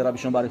آهنگ ربی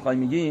شون بریخای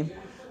میگیم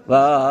و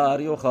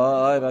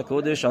ریخای و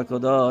کدش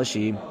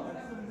کداشیم.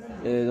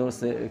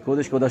 درست؟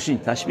 کدش کداشیم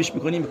تشبیه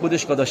میکنیم به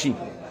کدش کداشیم.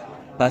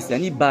 پس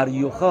یعنی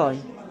بریخای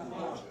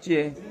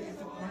چیه؟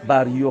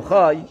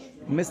 بریخای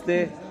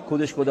مثل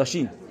کدش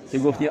کداشیم که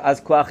گفتیم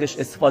از کوخش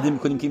استفاده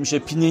میکنیم که میشه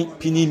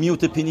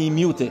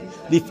پنیمیوت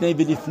لیفنی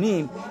به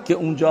لیفنیم، که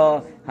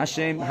اونجا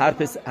هشم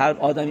هر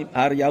آدمی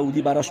هر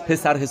یهودی براش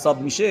پسر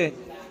حساب میشه.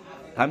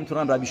 همینطور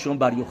هم ربی شون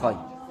بریخای.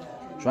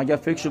 شما اگر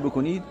فکرشو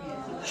بکنید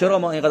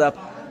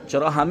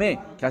چرا همه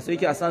کسایی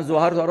که اصلا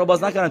ظهر تارا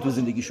باز نکردن تو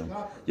زندگیشون،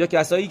 یا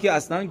کسایی که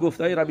اصلا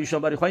گفتای ربی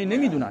شون بریخای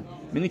نمیدونن،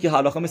 میدونی که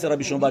حلاخه مثل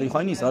ربی شون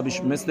بریخای نیست،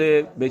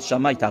 مثل بیت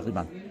شمعی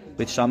تقریبا.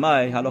 بیت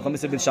شمعی حلاخه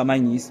مثل بیت شمعی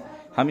نیست.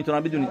 همینطور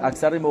هم بدونید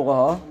اکثر موقع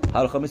ها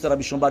حلاخه مثل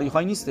ربی شون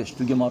بریخای نیستش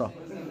تو گمارا.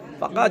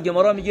 فقط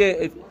گمارا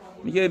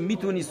میگه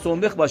میتونی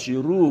سنبخ باشی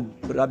رو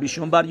ربی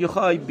شون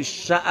بریخای به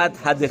شعت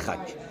حد خک،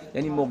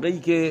 یعنی موقعی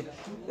که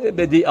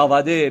بدی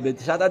آواده به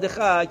شدت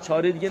خک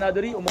چاره دیگه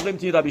نداری، اون موقع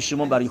میتونی ربی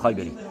شیمون بریخای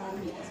بری.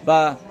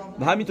 و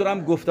همینطور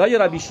هم گفتهای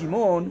ربی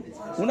شیمون،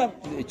 اونم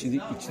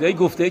چیزایی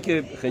گفته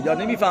که خیلی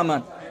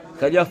نمیفهمن.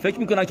 خیلی‌ها فکر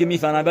میکنن که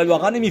میفهمن ولی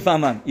واقعا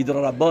نمیفهمن.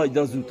 ایدرا ربا،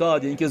 ایدرا زوتا،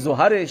 یعنی که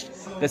ظهرش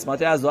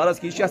قسمت از ظهر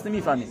است که هیچ کس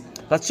نمیفهمه.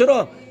 پس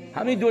چرا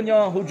همه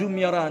دنیا هجوم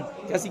میارن؟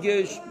 کسی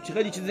که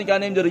خیلی چیزی نگه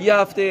نمی‌داره یه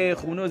هفته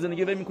خونه و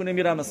زندگی ول میکنه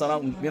میرن،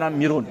 مثلا میرن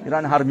میرون،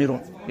 میرن هر میرون،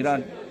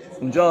 میرن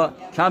اونجا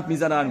کمپ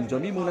میزنن، اونجا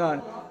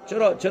میمونن.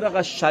 چرا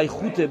قش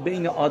شیخوت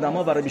بین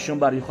آدما و ربی شمعون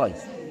بر یوخای؟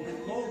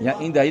 یعنی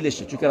این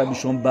دلیلشه، چون که ربی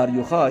شمعون بر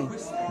یوخای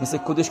مثل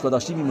کدش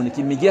قاداشیم میمونه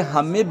که میگه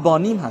همه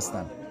بانیم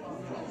هستن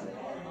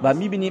و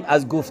میبینیم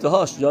از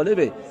گفته‌هاش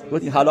جالبه،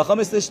 گفتیم حلاخا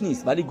مثلش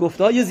نیست ولی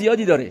گفته‌های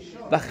زیادی داره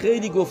و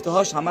خیلی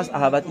گفته‌هاش هم از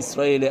اهمیت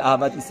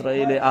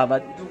اسرائیل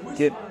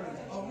که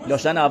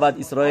داشتن اهمیت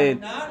اسرائیل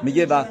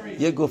میگه و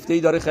یه گفته‌ای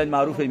داره خیلی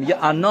معروفه،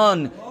 میگه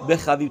انان به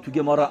خویب تو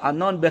گمارا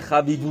انان به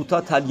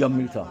خویبوتا تلیام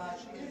میتا.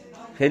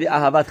 خیلی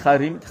اهمیت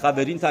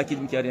خبرین تاکید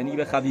می‌کرد، یعنی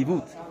به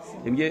خویبوت،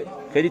 میگه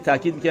خیلی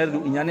تاکید می‌کرد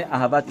رو این یعنی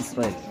اهمیت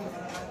اسرائیل.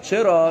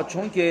 چرا؟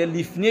 چون که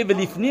لیفنی و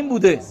لیفنین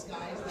بوده،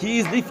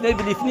 he is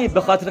لیفنی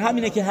به خاطر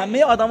همینه که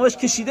همه آدماش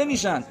کشیده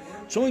میشن،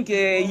 چون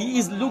که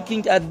he is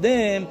looking at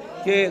them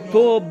که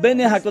تو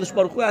بین حقیقتش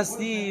بارخو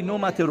هستی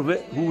no matter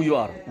who you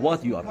are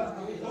what you are.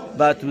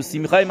 و تو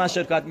سیمیخای من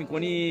شرکت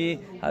میکنی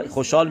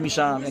خوشحال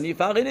میشم، یعنی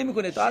فرقی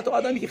نمیکنه تا حتی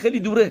آدمی که خیلی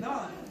دوره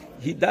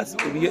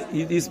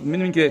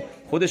میگه که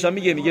خودش هم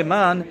میگه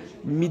من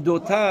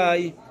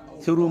میدوتای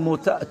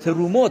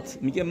تروموت،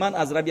 میگه من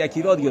از ربی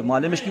عکیوا، دیگه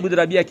معلمش کی بود؟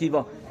 ربی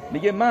عکیوا.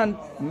 میگه من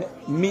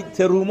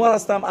تروما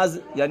هستم از،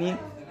 یعنی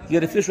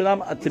گرفته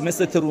شدم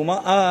مثل تروما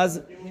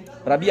از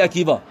ربی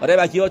عکیوا. ربی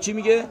عکیوا چی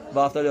میگه؟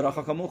 با افتال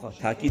راخا کاموخا،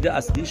 تاکید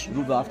اصلیش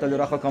رو با افتال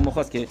راخا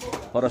کاموخا است که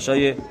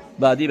پاراشای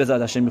بعدی به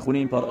قاداشیم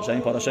میخونیم،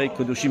 پاراشای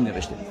کدوشیم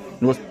نوشته.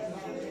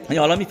 یعنی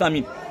حالا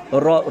میفهمیم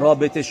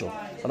رابطه شو.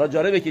 حالا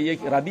جالبه که یک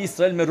ربی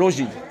اسرائیل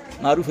روژین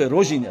معروف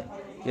روژینر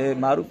که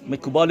معروف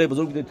مکوبال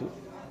بزرگ بوده، تو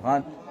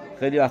من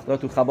خیلی وقتا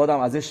تو خبادم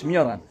ازش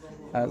میارن،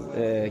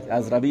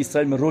 از ربی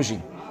اسرائیل روژین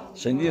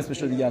شنیدی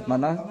اسمشو دیگه حتما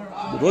نه؟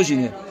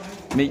 روژینه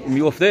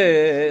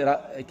میگفته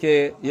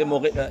که یه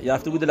موقع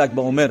رفته بوده لگ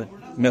باOmer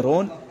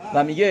مرون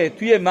و میگه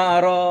توی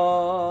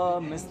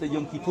معرا مثل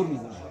یوم کیپور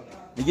میمونه،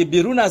 میگه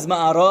بیرون از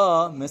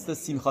معرا مثل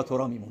سیمخات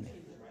تورا میمونه.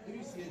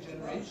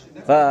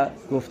 و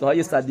گفته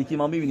های صدیقی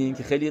ما میبینیم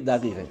که خیلی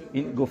دقیقه،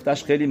 این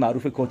گفتش خیلی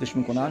معروف کوتش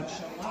میکنن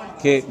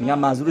که میگن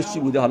منظورش چی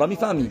بوده. حالا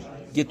میفهمیم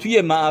که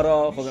توی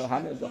معرا خب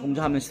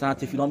اونجا هم نشستن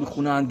تفیلا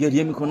میخونن،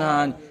 گریه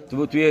میکنن،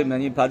 توی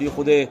یعنی پری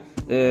خود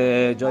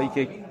جایی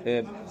که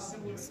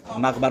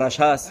مقبرش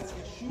هست،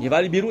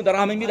 ولی بیرون داره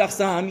همه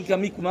میرقصن، همین که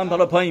میکنن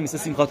بالا پایین مثل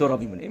سیمخات تورا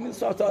میمونه.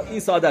 این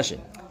ساده شه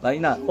و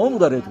این نه عمق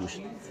داره توش.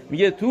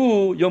 میگه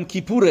تو یوم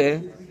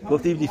کیپوره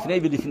گفتیم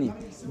لیفنی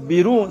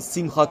بیرون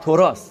سیمخات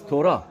توراست،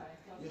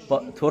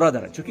 تورا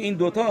داره، چون که این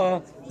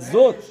دوتا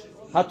زود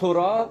ها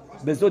تورا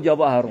به زود یا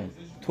با هارون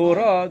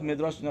تورا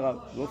مدراش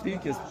گفتیم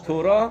که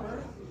تورا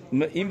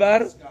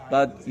اینور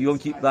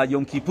و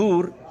یوم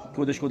کیپور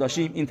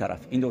قاداشیم این طرف،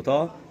 این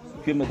دوتا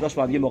توی مدراش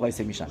با هم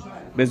مقایسه میشن،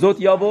 به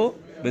زود یا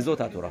به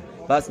زود ها تورا.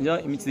 پس اینجا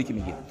این چیزی که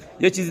میگه.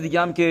 یه چیز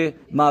دیگه هم که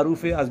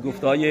معروفه از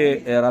گفتهای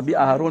ربی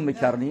اهرون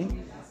میکردین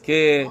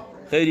که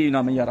خیلی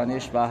اینا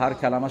میارنش و هر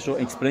کلمه‌ش رو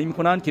اکسپلین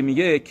میکنن که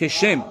میگه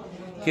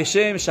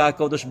کشم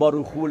شاکادش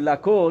باروخو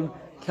لکل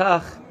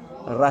کخ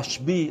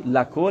رشبی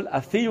لکل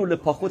افیو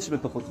لپاخودش به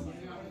پخودی،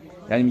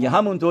 یعنی میگه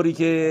همونطوری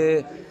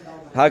که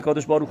هر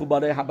کادش باروخو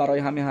برای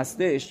همه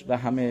هستش و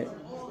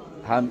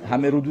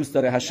همه رو دوست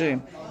داره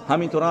هشم،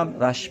 همینطور هم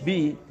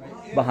رشبی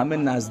با همه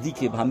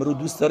نزدیکه، با همه رو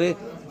دوست داره،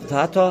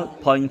 تا حتی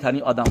پایین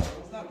ترین آدم،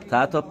 تا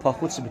حتی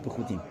پاخودش به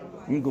پخودیم.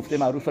 این گفته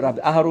معروف رب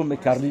اهرون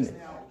مکرلینه.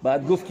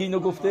 بعد گفت که اینو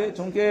گفته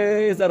چون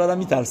که زر آدم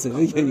میترسه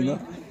میگه اینا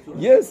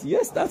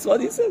yes that's what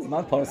he says.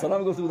 من پارسال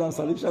هم گفته بودم،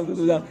 سالی پیشم گفته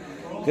بودم،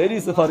 خیلی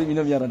سفاری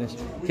اینو میارنش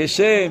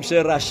کشم شه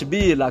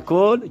رشبی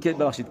لکل، که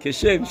ببخشید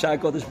کشم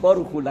شاکادش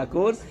باروخو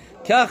لکل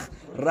کخ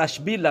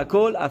رشبی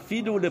لکل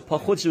افیدو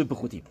لپاخودش به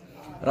پخودیم.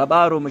 رب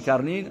اهرون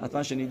مکرلین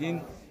حتما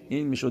شنیدین،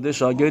 این میشده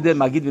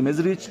شاگرد مگید و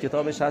مزریچ،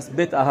 کتابش هست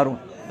بیت اهرون،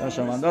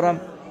 من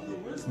دارم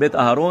بیت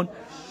اهرون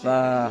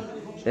و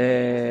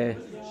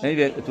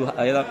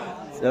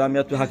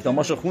تو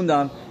حکتاماشو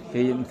خوندم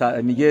که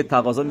میگه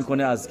تقاضا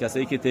میکنه از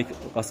کسایی که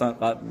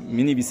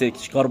مینویسه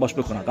چیکار باش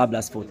بکنن قبل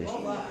از فوتش،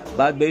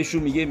 بعد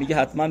بهشون میگه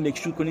حتما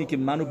مکشور کنید که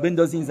منو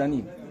بندازین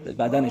زمین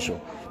بدنشو،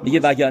 میگه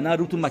وگرنه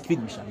روتون مکفید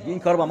میشم، میگه این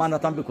کارو با من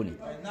حتما بکنید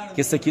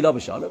که سکیلا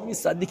بشه. حالا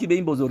میصدقی به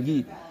این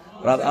بزرگی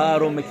رب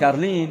اهرون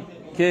مکرلین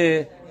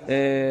که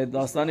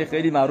داستان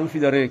خیلی معروفی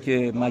داره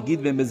که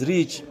مگید و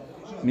مزریچ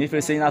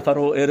میفرسته این نفر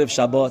رو عرب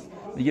شبات،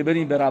 میگه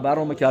بریم به رب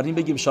اهرون مکرلین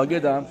بگیم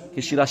شاگردم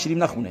که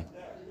شیرشیریم نخونه،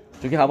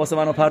 چون که حواس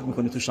منو پرت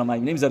میکنه تو شمعی،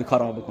 نمیذاره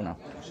کارامو بکنم.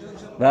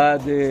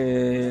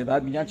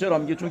 بعد میگن چرا؟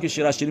 میگه چون که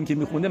شیرشیریم که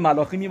میخونده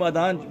ملاخی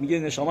میمادن، میگه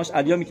نشاماش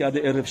علیا میکرده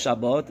عرب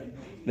شبات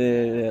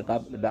به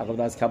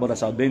قبل از کبار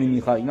شب بین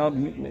میخواد اینا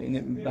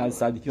بعضی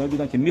صدیقیان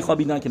بودن که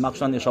میخوابیدن که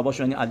مخصوصا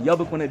نشاباشو یعنی علیا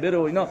بکنه بره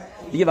و اینا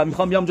دیگه، و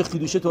میخوام بیام اونجا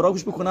خیدوشه تورا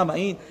گوش بکنم و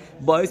این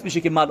باعث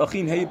میشه که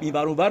ملاخیم هی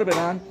بی‌ور و بر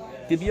برن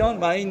که بیان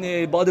و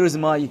این بادرز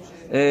مای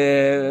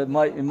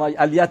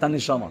علیت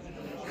نشاما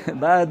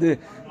بعد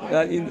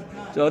این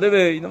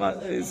جالبه اینا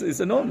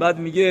من بعد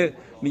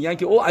میگن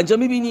که او انجام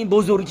میبینیم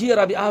بزرگی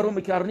ربی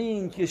اهرم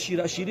کرنین که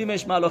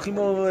شیریمش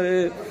ملاخیمو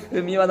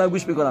میادن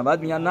گوش میکنن.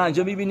 بعد میگن نه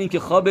انجام میبینیم که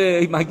خواب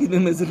مگید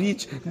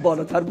مزریچ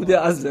بالاتر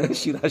بوده از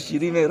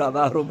شیریم ربی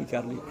اهرم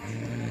کرنین.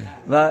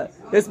 و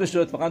اسمش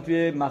رو اتفاقا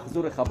توی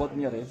مخزور خبات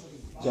میاره،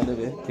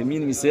 جالبه که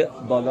مینویسه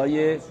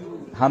بالای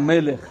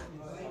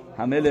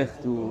هملخ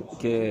تو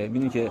که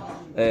میبینی که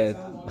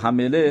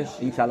هملخ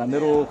این کلمه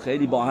رو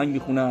خیلی با آهنگ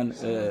میخونن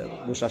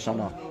روش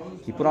هاشانا،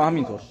 کیپور هم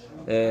همینطور،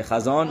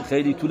 خزان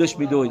خیلی طولش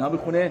میده و اینا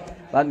بخونه.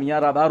 بعد میگن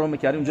ربع رو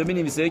میکردیم اونجا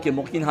مینویسه که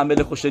موقع این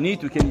هملخ خوشنی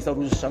تو کنیسه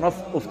روش هاشانا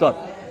افتاد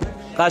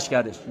قش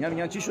کردش.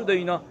 میگن چی شده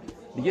اینا؟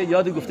 میگه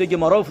یاد گفته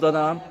گمارا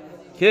افتادم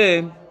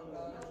که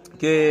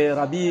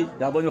ربی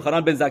دربان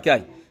یوحنا بن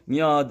زکای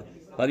میاد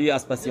برای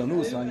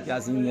اسپاسیانوس که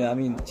از این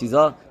همین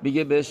چیزا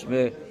بگه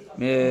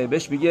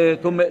بهش میگه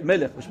تو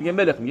ملخ، بهش میگه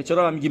ملخ، میگه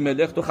چرا من میگی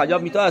ملخ؟ تو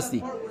خیاب میتا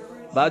هستی.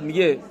 بعد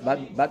میگه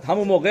بعد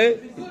همون موقع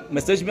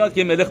مسیج میاد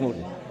که ملخ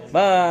مرده.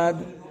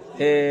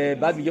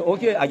 بعد میگه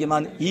اوکی اگه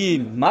من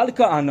این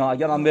ملک انا،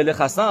 اگه من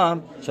ملخ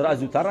هستم چرا از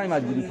زودتر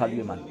نیومد بودی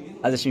پلوی من؟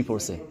 ازش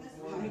میپرسه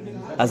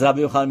از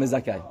ربی خانم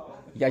زکای،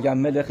 میگه اگه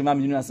ملخ من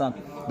میدونی هستم.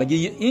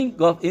 میگه این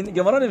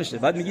گمارا نمیشه.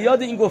 بعد میگه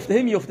یاد این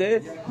گفته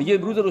میفته، میگه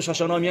روز روش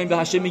هاشانا میایم به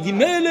هشم میگی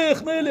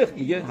ملخ،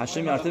 میگه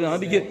هشم مرتبه من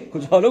میگه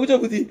کجا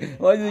بودی؟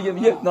 دیگه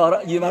میگه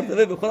یه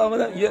مرتبه به خودم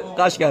اومدم یه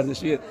قش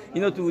کردش.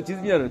 اینو تو چیز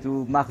میاره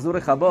تو مخزور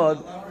خباد،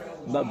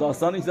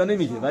 داستان اینجا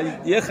نمیگه ولی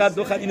یه خط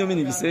دو خط اینو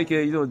مینویسه که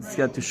اینو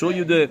تو شو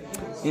یو د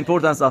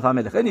ایمپورتنس اف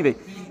ملخ. anyway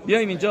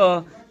بیایم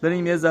اینجا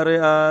بریم یه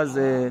ذره از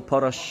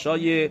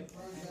پاراشای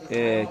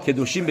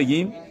کدوشیم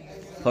بگیم.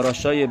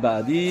 پاراشای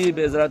بعدی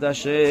به عزت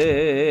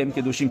هاشم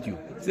کدوشیم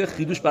تیو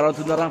خیدوش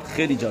براتون دارم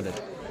خیلی جالب.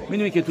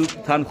 میدونی که تو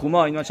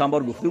تنخوما اینا چند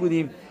بار گفته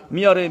بودیم،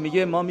 میاره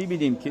میگه ما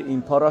میبینیم که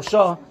این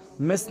پاراشا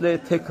مثل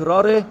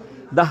تکرار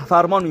 10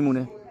 فرمان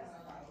میمونه.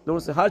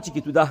 درسته؟ هر چی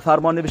که تو 10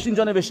 فرمان نوشته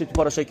اینجا نوشته تو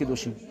پاراشای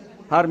کدوشیم،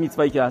 هر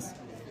میتوایی که هست.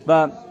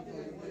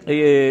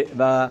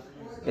 و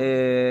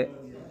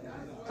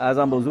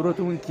ازم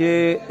بزرگتون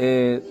که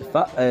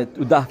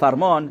تو 10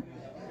 فرمان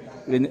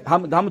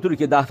همونطوری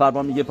که 10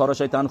 فرمان میگه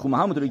پاراشای تنخومه،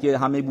 همونطوری که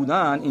همه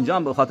بودن اینجا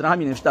هم به خاطر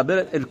همین نوشته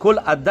دبر الکل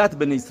عدد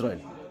بن اسرائیل.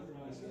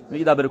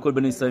 میگه دبر الکل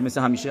بن اسرائیل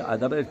مثل همیشه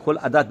دبر الکل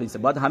عدد بن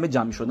اسرائیل، بعد همه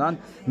جمع شدن.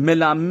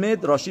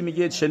 ملمد راشی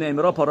میگه شن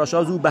امرا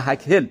پاراشا زو به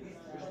حکل،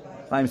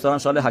 فهم سال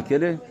سال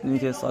حکله، یعنی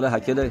که سال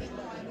حکله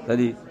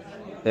ولی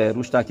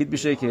روش تاکید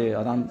میشه که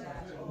آدم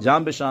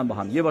جمع بشن با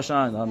هم یه باشن،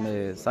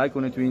 آدم سعی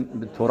کنه تو این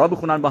تورا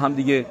بخونن با هم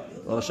دیگه.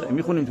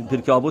 میخونیم تو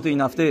پرکه آبوت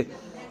این هفته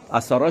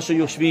اساراش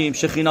یوشویم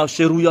شخینا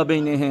شرویا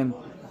بینهم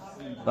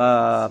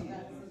و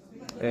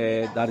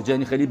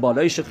درجه خیلی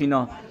بالای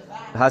شخینا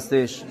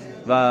هستش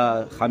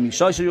و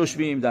خمیشاش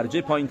یوشویم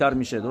درجه پایینتر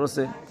میشه.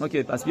 درسته؟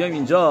 اوکی پس بیایم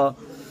اینجا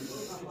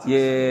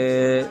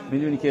یه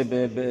میدونی که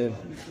به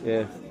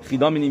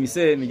خیدا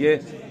مینویسه، میگه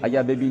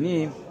اگر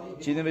ببینیم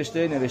چی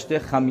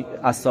نوشته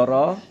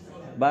اسارا،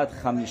 بعد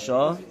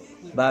خمیشا،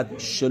 بعد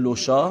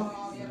شلوشا،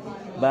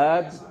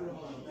 بعد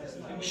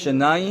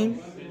شنایم،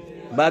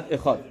 بعد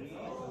اخاد.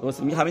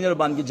 درسته؟ میگه همین رو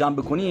با هم جمع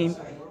بکنیم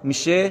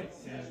میشه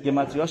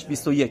گمتریاش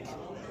 21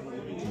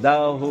 10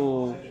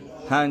 و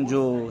 5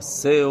 و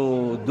 3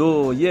 و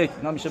 2 1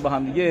 اینا میشه با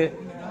هم دیگه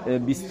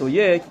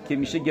 21 که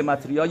میشه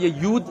گمتریای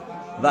یود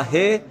و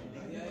ه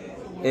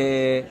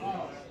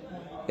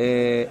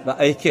و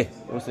ایکه.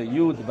 درسته؟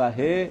 یود و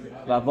ه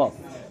و واو.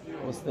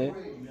 درسته؟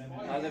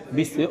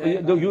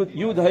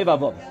 یود ه و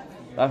واو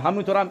و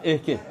همونطور هم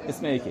ایکه،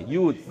 اسم ایکه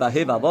یود و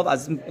ه و واو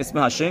از اسم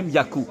هاشم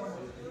یکو.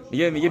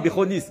 میگه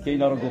بیخود نیست که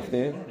اینا رو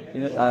گفته،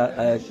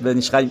 به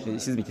نشخای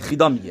چیز میگه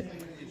خیدا میگه.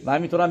 و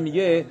همینطور هم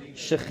میگه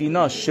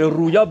شخینا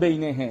شرویا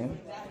بینهم،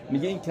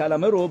 میگه این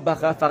کلمه رو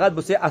فقط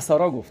واسه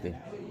اسارا گفته،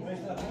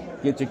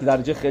 یه چیزی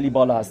درجه خیلی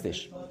بالا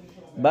هستش.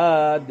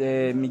 بعد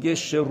میگه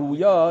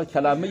شرویا،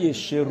 کلمه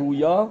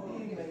شرویا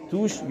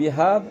توش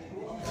بیهب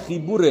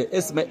خیبور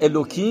اسم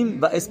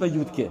الوکیم و اسم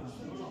یودکه.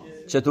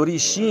 چطوری؟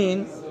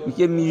 شین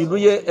میگه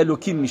میلوی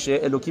الوکیم میشه،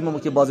 الوکیم رو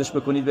که بازش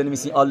بکنید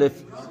بنویسین الف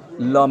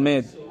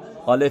لامد،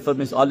 الف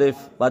بنویسین الف،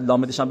 بعد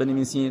لامدش هم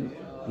بنویسین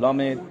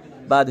لامد،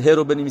 بعد ه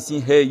رو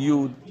بنویسین ه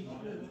یود،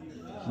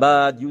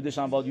 بعد یودش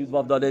هم بعد یود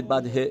واو دالت،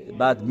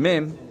 بعد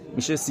مم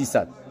میشه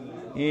 300.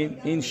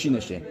 این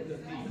شینشه.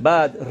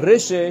 بعد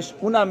رشش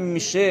اونم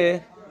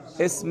میشه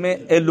اسم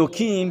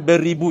الوکیم به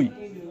ریبوی.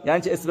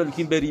 یعنی چه اسم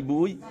الوکیم به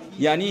ریبوی؟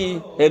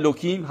 یعنی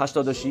الوکیم 86،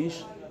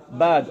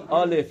 بعد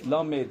الف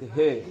لامد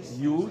ه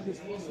یود،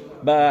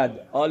 بعد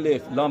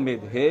الف لامد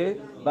ه،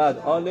 بعد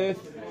الف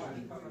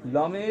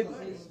لامد،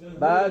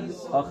 بعد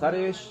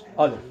آخرش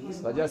الف.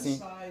 واجهین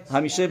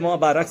همیشه ما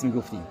برعکس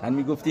میگفتیم،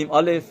 میگفتیم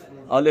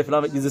الف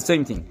لامد is the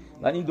same thing،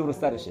 ولی این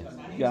درست ترشه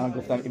که من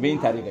گفتم به این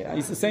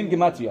طریقه is the same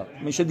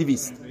gematria میشه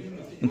 200.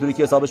 اینطوری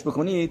که حسابش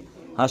بکنید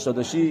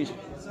 86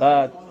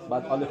 بعد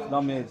الف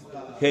لامد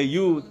ه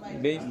یود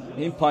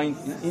این پایین.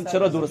 این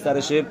چرا درست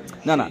ترشه؟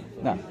 نه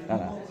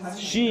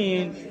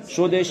شین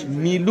شدش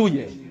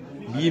میلوی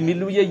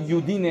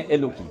یودین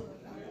الوکی.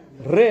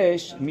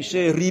 رش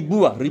میشه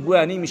ریبوع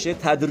یعنی میشه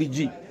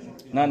تدریجی.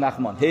 نه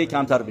نخمان، هی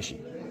کمتر بشی.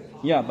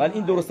 یا ولی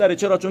این درسته.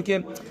 چرا؟ چون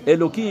که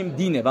الوکیم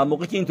دینه و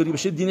موقعی که اینطوری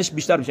بشه دینش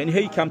بیشتر میشه، یعنی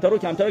هی کمتر و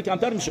کمتر و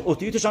کمتر میشه،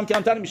 اوتیتش هم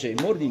کمتر میشه.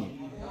 مردیم.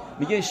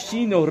 میگه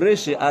شین و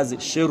رش از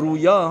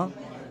شرویا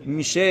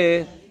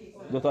میشه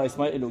دو تا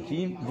اسمای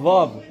الوکیم،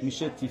 واو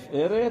میشه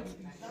تفرت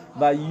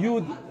و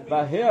یود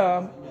و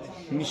هم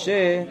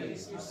میشه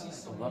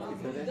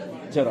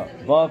چرا؟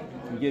 واو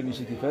میگه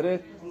میشه تفرت.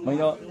 ما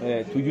اینا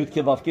تو یود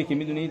که واو که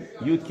میدونید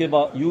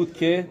یود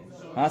که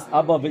هست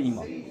ابا و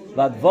ایمان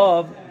و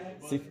واو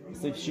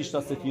 6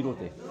 تا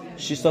سفیروته.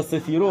 6 تا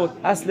سفیروت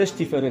اصلش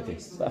تفرته،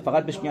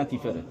 فقط بهش میگن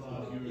تفرت.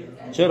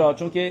 چرا؟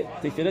 چون که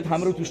تفرت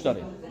هم رو توش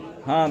داره،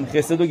 هم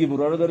خسد و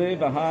گبورا رو داره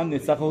و هم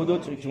نسخ و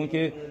حدود، چون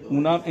که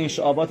اونم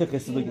انشعابات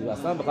خسد و گبورا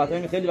هستن. به خاطر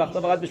همین خیلی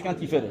وقتا فقط بهش میگن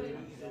تفرت.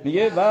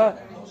 میگه و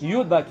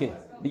یود بکه،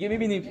 میگه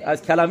میبینید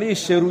از کلمه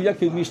شرویا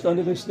که میشتان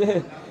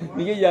نوشته،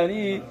 میگه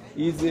یعنی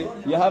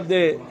you have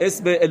the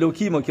اسم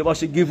الوکیمو که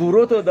باشه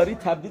گبورات رو داری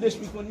تبدیلش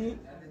میکنی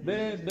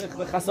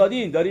به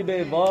خسادین، داری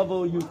به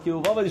واو و یود که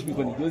و واوش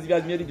میکنی، جزئی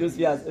از میاری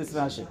جزئی از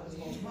اسمشه.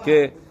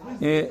 که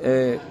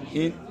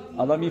این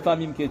الان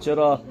میفهمیم که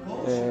چرا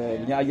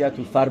میگه اگر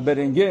تو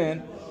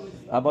فربرنگن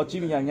ابا چی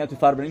میگن، میگن تو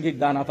فربرنگ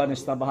 10 نفر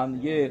نشستن با هم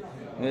دیگه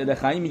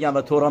لخیم میگن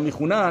و تورا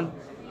میخونن،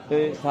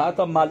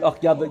 حتی ملاخ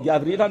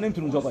گبریل هم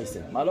نمیتونه اونجا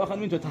وایسه، ملاخ هم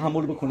نمیتونه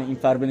تحمل بکنه این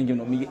فربرنگ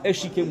رو. میگه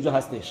اشی که اونجا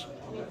هستش،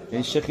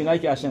 این شخینایی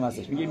که اشم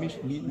هستش، میگه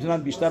میتونن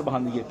بیشتر با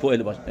هم دیگه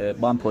پول باش،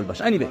 با هم پول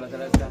باش. انیوی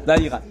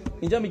دقیقاً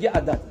اینجا میگه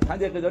عدد 5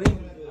 دقیقه داریم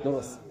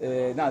درست،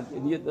 نه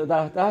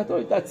 10 تا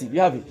دتی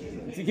بیاوی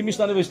چیزی که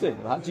میشنه نوشته،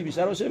 هر چی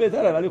بیشتر باشه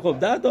بهتره، ولی خب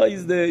 10 تا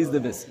is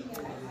the best.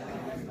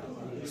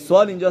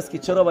 سوال اینجاست که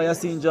چرا باید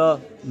اینجا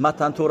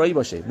متن تورایی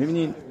باشه؟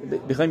 ببینید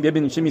بخوایم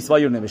ببینیم چه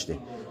میصواهی رو نوشته.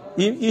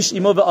 این ایش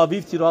ایمو و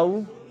آویو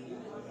تیراو،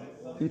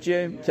 این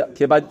چیه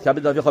که بعد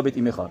کبد داوی خوابت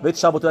ایمخا بهت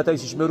شبات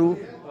تایسش برو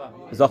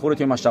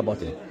زاخورت یوم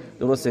شباته.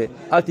 درسته.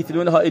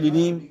 التفلون ها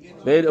الینیم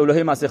به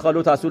الوهی مسخا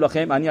لو تاسول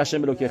خیم انی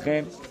هشم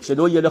لوکخم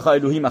شلو یلخا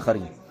الوهی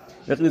مخرین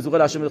وقتی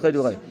زوغل هشم خیلی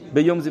دوغای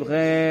به یوم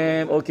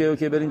زیبخم.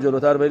 اوکی بریم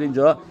جلوتر، بریم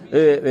اینجا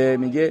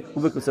میگه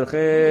او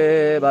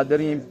بکسرخه بعد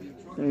بریم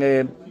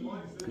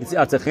کسی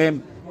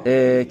ارتخم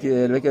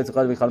که لوک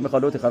اتقال به خرمه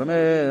خالوت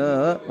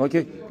خرمه.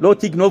 اوکی لو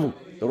تیگنوو.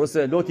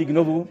 درسته. لو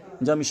تیگنوو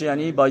اینجا میشه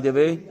یعنی بای دی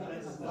وی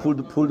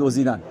پول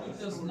دوزیدن.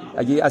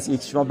 اگه از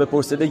یک شما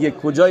بپرسید یک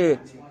کجای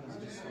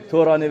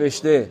تورا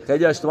نوشته،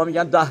 خیلی اشتباه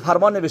میگن 10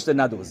 فرمان نوشته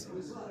ندوز.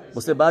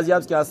 واسه بعضی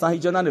هست که اصلا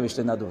هیچ جا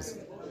ننوشته ندوز.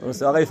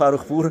 درسته آقای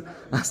فروخ پور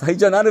اصلا هیچ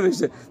جا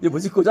ننوشته. یه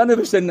بوزی کجا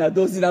نوشته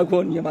ندوزی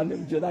نکن؟ یه من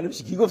نمی‌دونم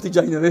ننوشته. کی گفتی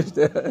جایی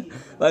نوشته؟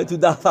 ولی تو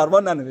 10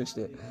 فرمان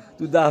ننوشته.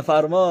 تو 10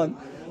 فرمان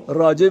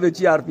راجع به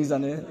چی حرف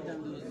میزنه؟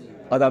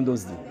 آدم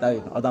دزدی.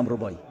 دقیقاً آدم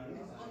ربایی.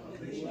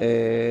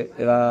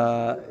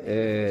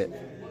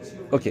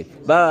 اوکی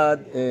بعد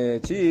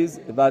چیز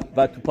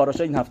بعد تو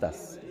پاراشا این هفته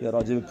است که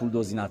راجع به پول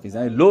دزدی حرف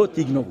میزنه. لو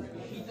تیگنو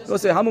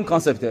درسته، همون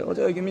کانسپته.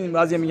 اونجا که میبینیم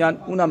بعضی میگن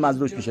اونم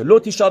مزلوش میشه. لو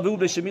تیشابو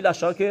به شمیل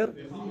شاکر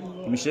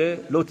میشه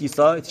لو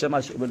تیسا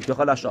تشمش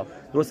بخال اشاب.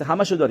 درسته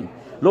همشو داریم.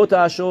 لو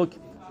تاشوک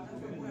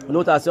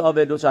لو تاسه آب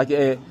لو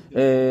چاک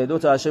لو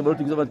تاشه برو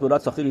تیگزومت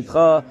بولات ساخیل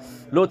خا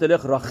لو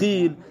تلخ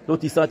رخیل لو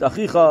تیسات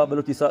اخیخا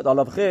لو تیسات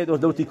علاف خید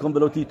لو تیکم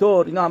لو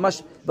تیتور. اینا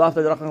همش وقت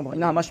رقم،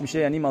 اینا همش میشه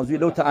یعنی موضوع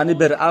لو تعنی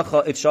بر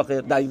اخا افشاق.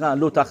 دقیقاً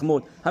لو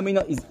تخمود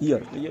همینا از ایر.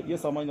 یه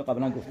سامان اینو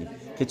قبلا گفتیم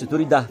که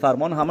چطوری 10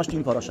 فرمان همش تو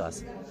این پاراشا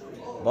هست.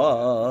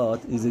 What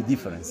is the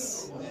difference?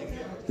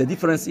 The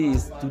difference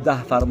is تو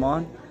 10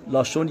 فرمان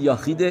لاشون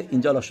یاخیده،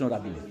 اینجا لاشون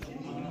ربیم.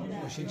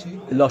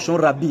 لاشون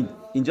ربیم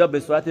اینجا به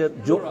صورت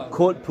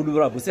کل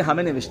پلورا واسه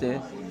همه نوشته،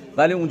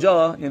 ولی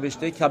اونجا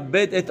نوشته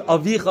کبد ات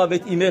آویخا و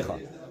ات ایمخا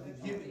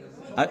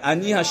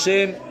انی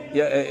هشم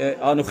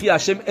آنوخی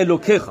هشم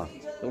الوکخا.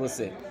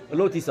 درسته.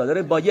 لوتیسا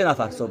داره با یه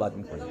نفر صحبت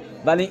میکنه،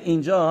 ولی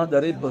اینجا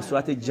داره به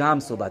صورت جمع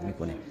صحبت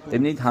میکنه.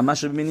 ببینید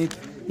همش رو ببینید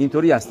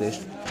اینطوری هستش.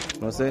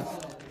 درسته.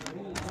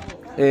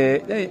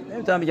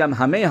 نمیتونم بگم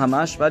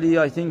همش،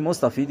 ولی I think most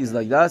of it is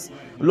like that.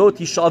 لو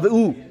تیشابه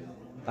او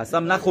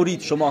قسم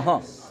نخورید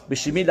شماها به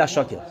شمیل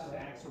شاکر.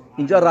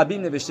 اینجا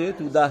ربیم نوشته،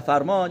 تو 10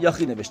 فرمان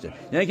یاخی نوشته،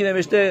 یعنی که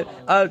نوشته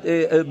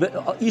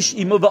ایش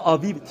ایمو و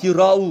آویب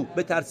تیراو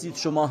بترسید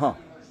شماها،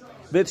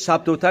 به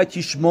شبتوتای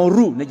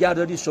تیشمارو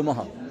نگهدارید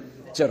شماها.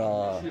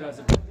 چرا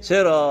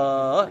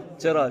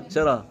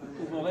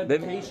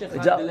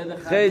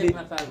خیلی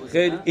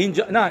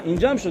اینجا نه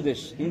اینجا هم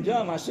شدش، اینجا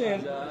هم هشم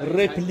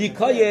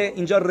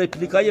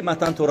رپلیکای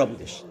متن تورا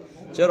بودش.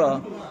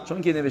 چرا؟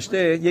 چون که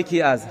نوشته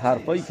یکی از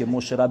حرفایی که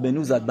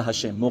مشربنو زد به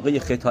هشم موقع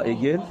خطا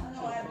اگل،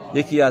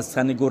 یکی از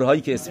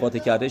سنگورهایی که اثبات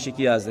کردش،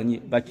 یکی از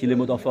یعنی وکیل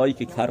مدافعایی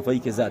که حرفایی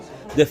که زد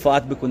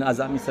دفاعت بکنه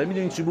از میثواهای،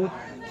 میدونید چی بود؟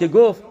 که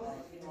گفت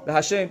به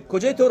هشم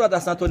کجای تورات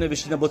اصلا تو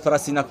نوشتین بت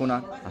پرستی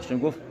نکنن؟ هشم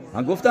گفت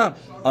من گفتم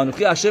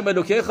انوخی هشم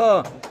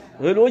الوکیخا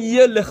ولو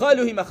یلخا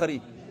الوهی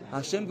مخری.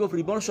 هشم گفت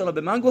ریبان شما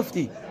به من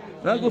گفتی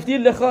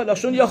لخا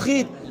لاشون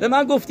یاخید، به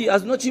من گفتی،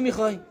 از اونا چی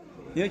میخوای؟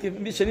 یعنی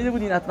که شنیده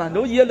بودین حتما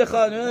لو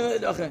یلخا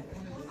آخه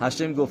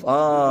هشم گفت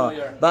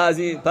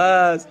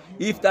پس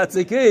if that's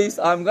the case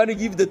I'm gonna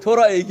give the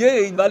Torah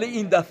again ولی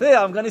این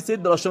دفعه I'm gonna say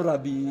دراشو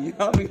ربی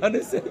I'm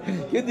gonna say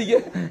که دیگه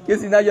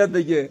کسی نیاد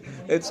بگه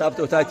شب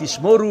تو تا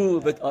تیشمرو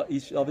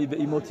به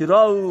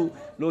ایموتیراو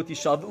لوتی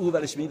شاب او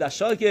ولش می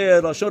داشا که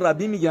راشو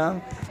ربی میگم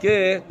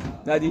که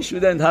ندی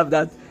shouldn't have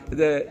that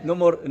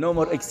no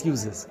more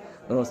excuses.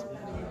 درست.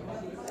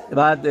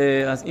 بعد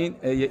از این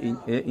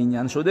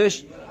یعنی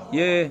شدش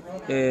یه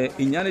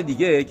اینیان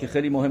دیگه که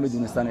خیلی مهمه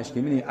دونستنش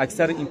که می‌بینی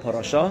اکثر این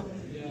پاراشا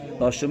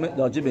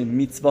راجع به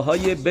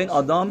میصواهای بین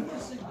آدم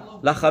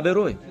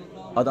لخبروه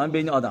آدم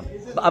بین آدم.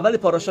 و اول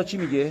پاراشا چی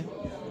میگه؟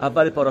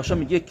 اول پاراشا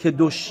میگه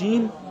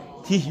کدوشیم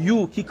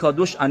تیهیو کی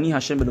کادوش انی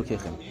هشم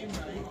بلوکیخم،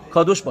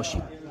 کادوش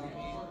باشید.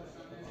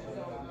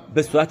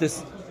 به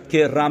صورت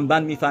که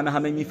رمبن میفهمه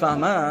همه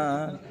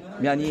میفهمن،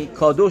 یعنی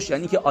کادوش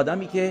یعنی که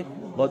آدمی که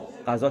با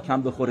غذا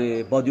کم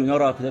بخوره، با دنیا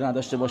رابطه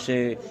نداشته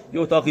باشه، یه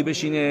اتاقی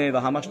بشینه و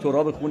همش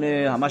تورا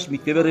بخونه، همش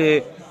میکته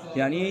بره،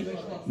 یعنی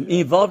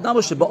اینوالو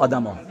نباشه با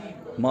آدما.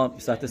 ما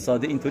به صورت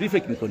ساده اینطوری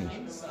فکر میکنیم،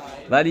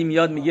 ولی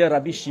میاد میگه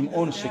ربی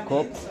شیمعون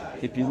شکوب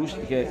که پیروش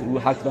که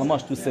روح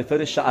حکراماش تو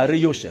سفر شعره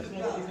یوشه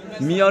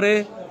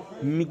میاره،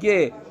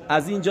 میگه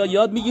از اینجا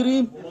یاد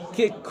میگیریم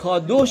که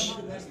کادوش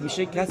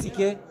میشه کسی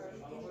که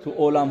تو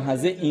عالم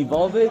هزه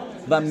اینوالو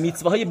و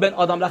میصواهای بن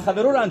آدم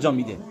لخبرو رو انجام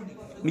میده.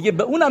 میگه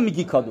به اونم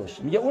میگی کادوش،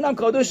 میگه اونم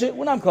کادوشه،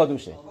 اونم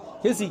کادوشه.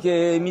 کسی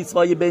که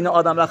میصوای بین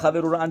آدم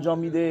لخبرو رو انجام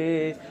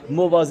میده،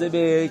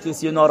 مواظب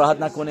کسی رو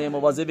ناراحت نکنه،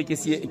 مواظب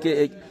کسی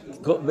که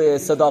به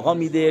صداقا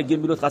میده،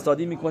 گمیلوت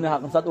خصادی میکنه،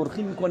 حقیقت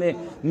ارخی میکنه،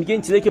 میگه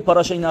این چیزی که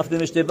پاراش این هفته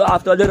نوشته و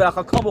افتاله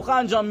رخا کاموخه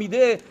انجام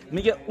میده،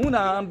 میگه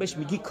اونم بهش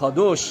میگی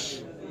کادوش.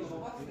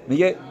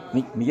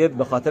 میگه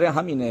به خاطر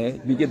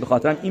همینه، میگه به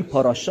خاطر این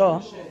پاراشا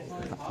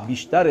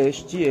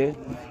بیشترش چیه؟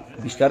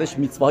 بیشترش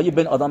میصواهای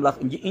بین آدم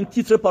میگه این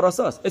تیتر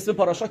پاراساست، اسم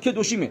پاراشا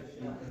کدوشیمه.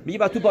 میگه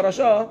بعد تو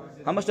پاراشا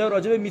همش داره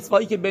راجع به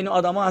میصواهایی که بین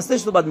آدما هستش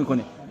صحبت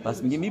میکنه.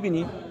 پس میگه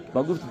میبینیم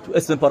با گفت تو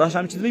اسم پاراش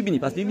همین چیز میبینی.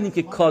 پس میبینیم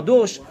که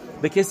کادوش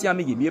به کسی هم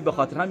میگه به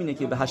خاطر همینه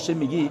که به هشم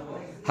میگی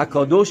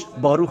حکادوش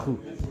باروخو.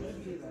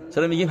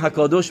 چرا میگیم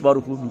حکادوش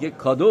باروخو؟ میگه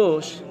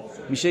کادوش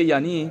میشه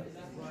یعنی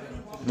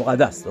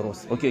مقدس.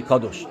 درست، اوکی.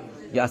 کادوش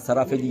یا از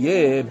طرف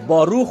دیگه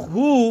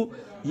باروخو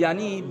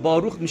یعنی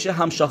باروخ میشه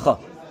همشاخه.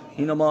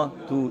 اینو ما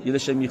تو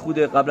یلش میخود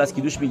قبل از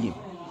کیدوش میگیم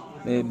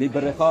به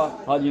برخا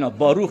حال اینا.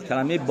 باروخ،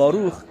 کلمه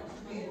باروخ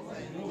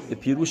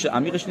پیروش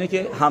عمیقش اینه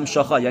که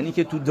همشاخه، یعنی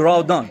که تو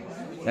درادان،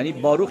 یعنی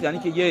باروخ یعنی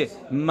که یه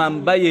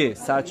منبع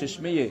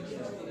سرچشمه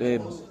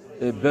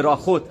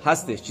براخوت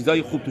هستش،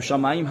 چیزای خوب تو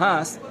شمعیم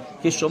هست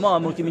که شما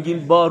موقع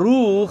میگیم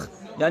باروخ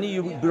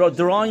یعنی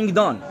drawing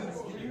down.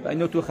 و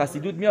اینو تو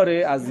خسیدوت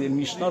میاره، از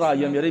میشنا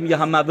را میاره، میگه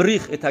هم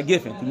مبریخ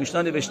اتگفن. تو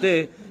میشنا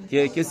نوشته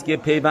که کسی که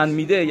پیوند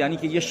میده یعنی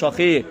که یه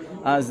شاخه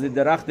از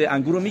درخت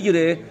انگور رو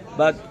میگیره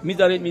بعد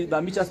میذاره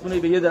و میچسبونه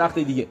به یه درخت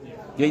دیگه،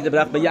 یه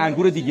درخت به یه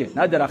انگور دیگه،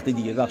 نه درخت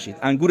دیگه، بخشید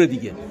انگور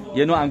دیگه،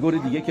 یه نوع انگور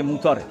دیگه که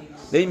موتاره.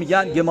 به این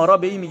میگن گمارا،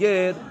 به این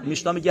میگه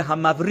میشنا میگه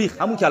هم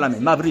مبریخ، همون کلمه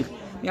مبریخ.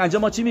 این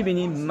انجام ما چی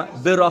میبینیم؟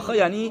 براخا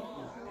یعنی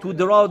تو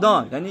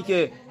درادان، یعنی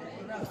که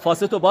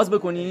فاستو باز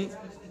بکنی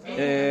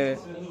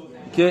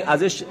که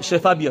ازش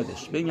شفا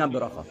بیادش، به این میگن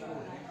براخا.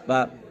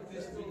 و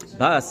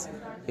بس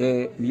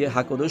میگه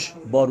حکادوش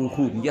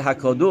باروخو، میگه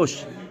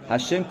حکادوش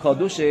هشم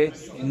کادوشه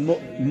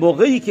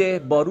موقعی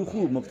که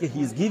باروخو، موقعی که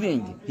he's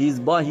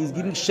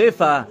giving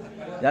شفا.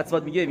 that's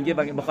what میگه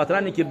به خاطر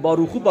اینه که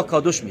باروخو با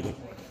کادوش میره.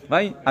 و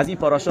این از این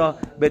پاراشا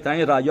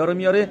بهترین رعیا رو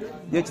میاره.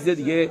 یه چیز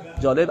دیگه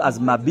جالب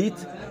از مبیت،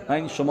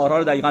 این شماره ها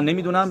رو دقیقاً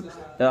نمیدونم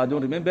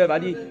don't remember،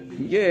 ولی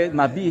میگه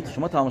مبیت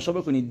شما تماشا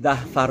بکنید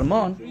 10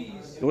 فرمان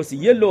درست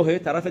یه لوحه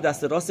طرف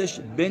دست راستش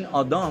بین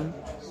آدم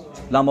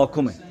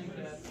لماکمه.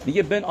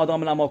 میگه بین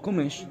آدم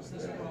لماکمش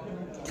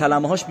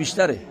کلمه هاش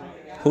بیشتره،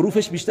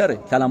 حروفش بیشتره،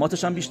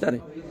 کلماتش هم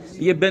بیشتره.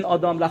 میگه بین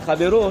آدم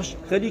لخبروش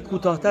خیلی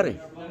کوتاه‌تره،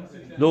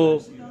 لو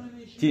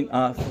تین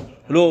اف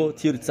لو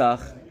تیرچخ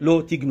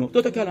لو تیگنو،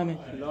 دو تا کلمه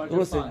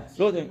درسته.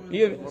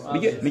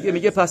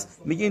 میگه پس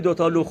میگه این دو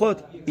تا لوخات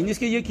این نیست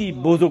که یکی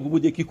بزرگ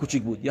بود یکی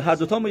کوچیک بود، یا هر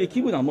دو تا ما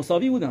یکی بودن،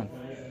 مساوی بودن،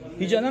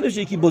 هیچ جنبش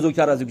یکی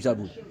بزرگتر از کوچیک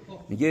بود.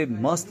 میگه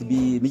must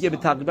be، میگه به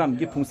تقریبا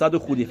میگه 500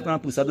 خودی، فکر کنم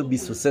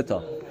 523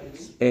 تا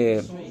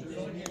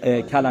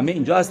کلمه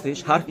اینجا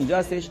هستش، حرف اینجا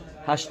هستش،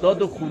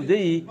 80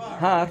 خورده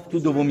حرف تو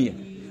دومیه.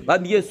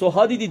 بعد میگه so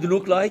how did it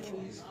look like،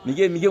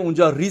 میگه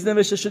اونجا ریز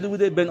نوشته شده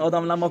بوده بن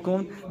آدم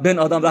لماکن، بن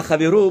آدم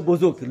لخبیرو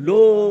بزرگ،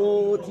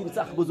 لو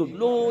تیرسخ بزرگ،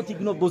 لو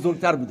تیگنو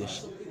بزرگتر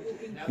بودش.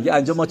 میگه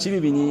انجام ما چی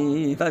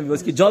میبینی؟ فهمی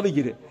واسه که جا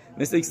بگیره،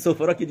 مثل یک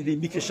سفرا که دیدیم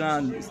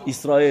میکشن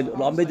اسرائیل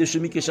لامبدشو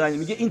میکشن،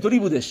 میگه اینطوری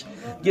بودش.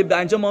 میگه به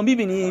انجام ما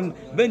میبینیم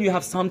when you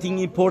have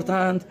something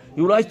important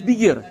you write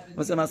bigger.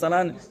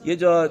 مثلا یه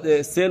جا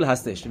سیل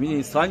هستش،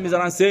 میبینی ساین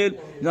میذارن سیل،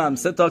 نمیدونم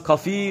 3 تا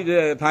کافی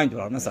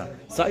 $5 مثلا،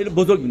 سایل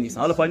بزرگ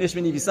می‌نویسن، حالا پایینش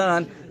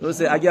می‌نویسن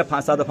درسته اگر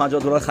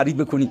 $550 خرید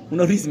بکنی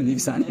اونا ریز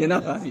می‌نویسن، یه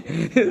نفهمی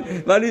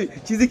ولی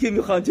چیزی که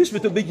میخوان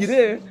چشمتو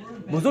بگیره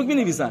بزرگ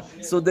می‌نویسن.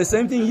 so the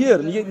same thing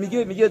here.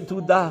 میگه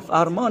تو 10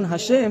 فرمان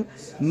هشم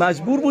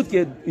مجبور بود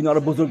که اینا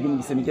رو بزرگ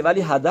بنویسه، میگه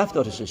ولی هدف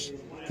داشتش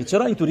که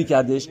چرا اینطوری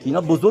کردش که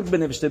اینا بزرگ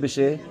بنوشته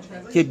بشه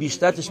که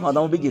بیشتر چشم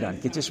آدمو بگیرن،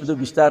 که چشمتو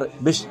بیشتر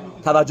بهش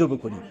توجه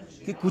بکنی.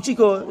 که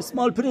کوچیکو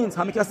اسمال پرینت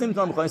همه کس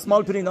نمیتونن بخونن،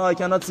 اسمال پرینت آی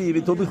کانات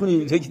سی، تو بخونی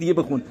یکی دیگه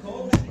بخون.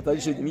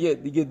 متوجه شدی؟ میگه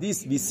دیگه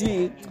دیس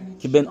بیسی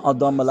که بین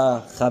آدم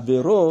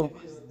لخبیرو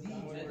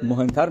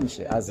مهمتر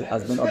میشه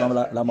از بین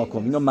آدم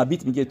لماکم. اینو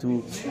مبیت میگه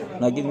تو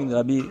نگید این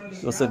ربی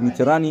یوسف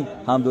میترانی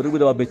هم دوری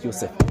بوده با بیت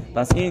یوسف.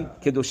 پس این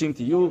کدوشیم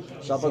تیو،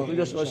 شبات خوبی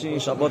داشته باشین،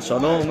 شبات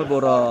شالوم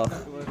برا.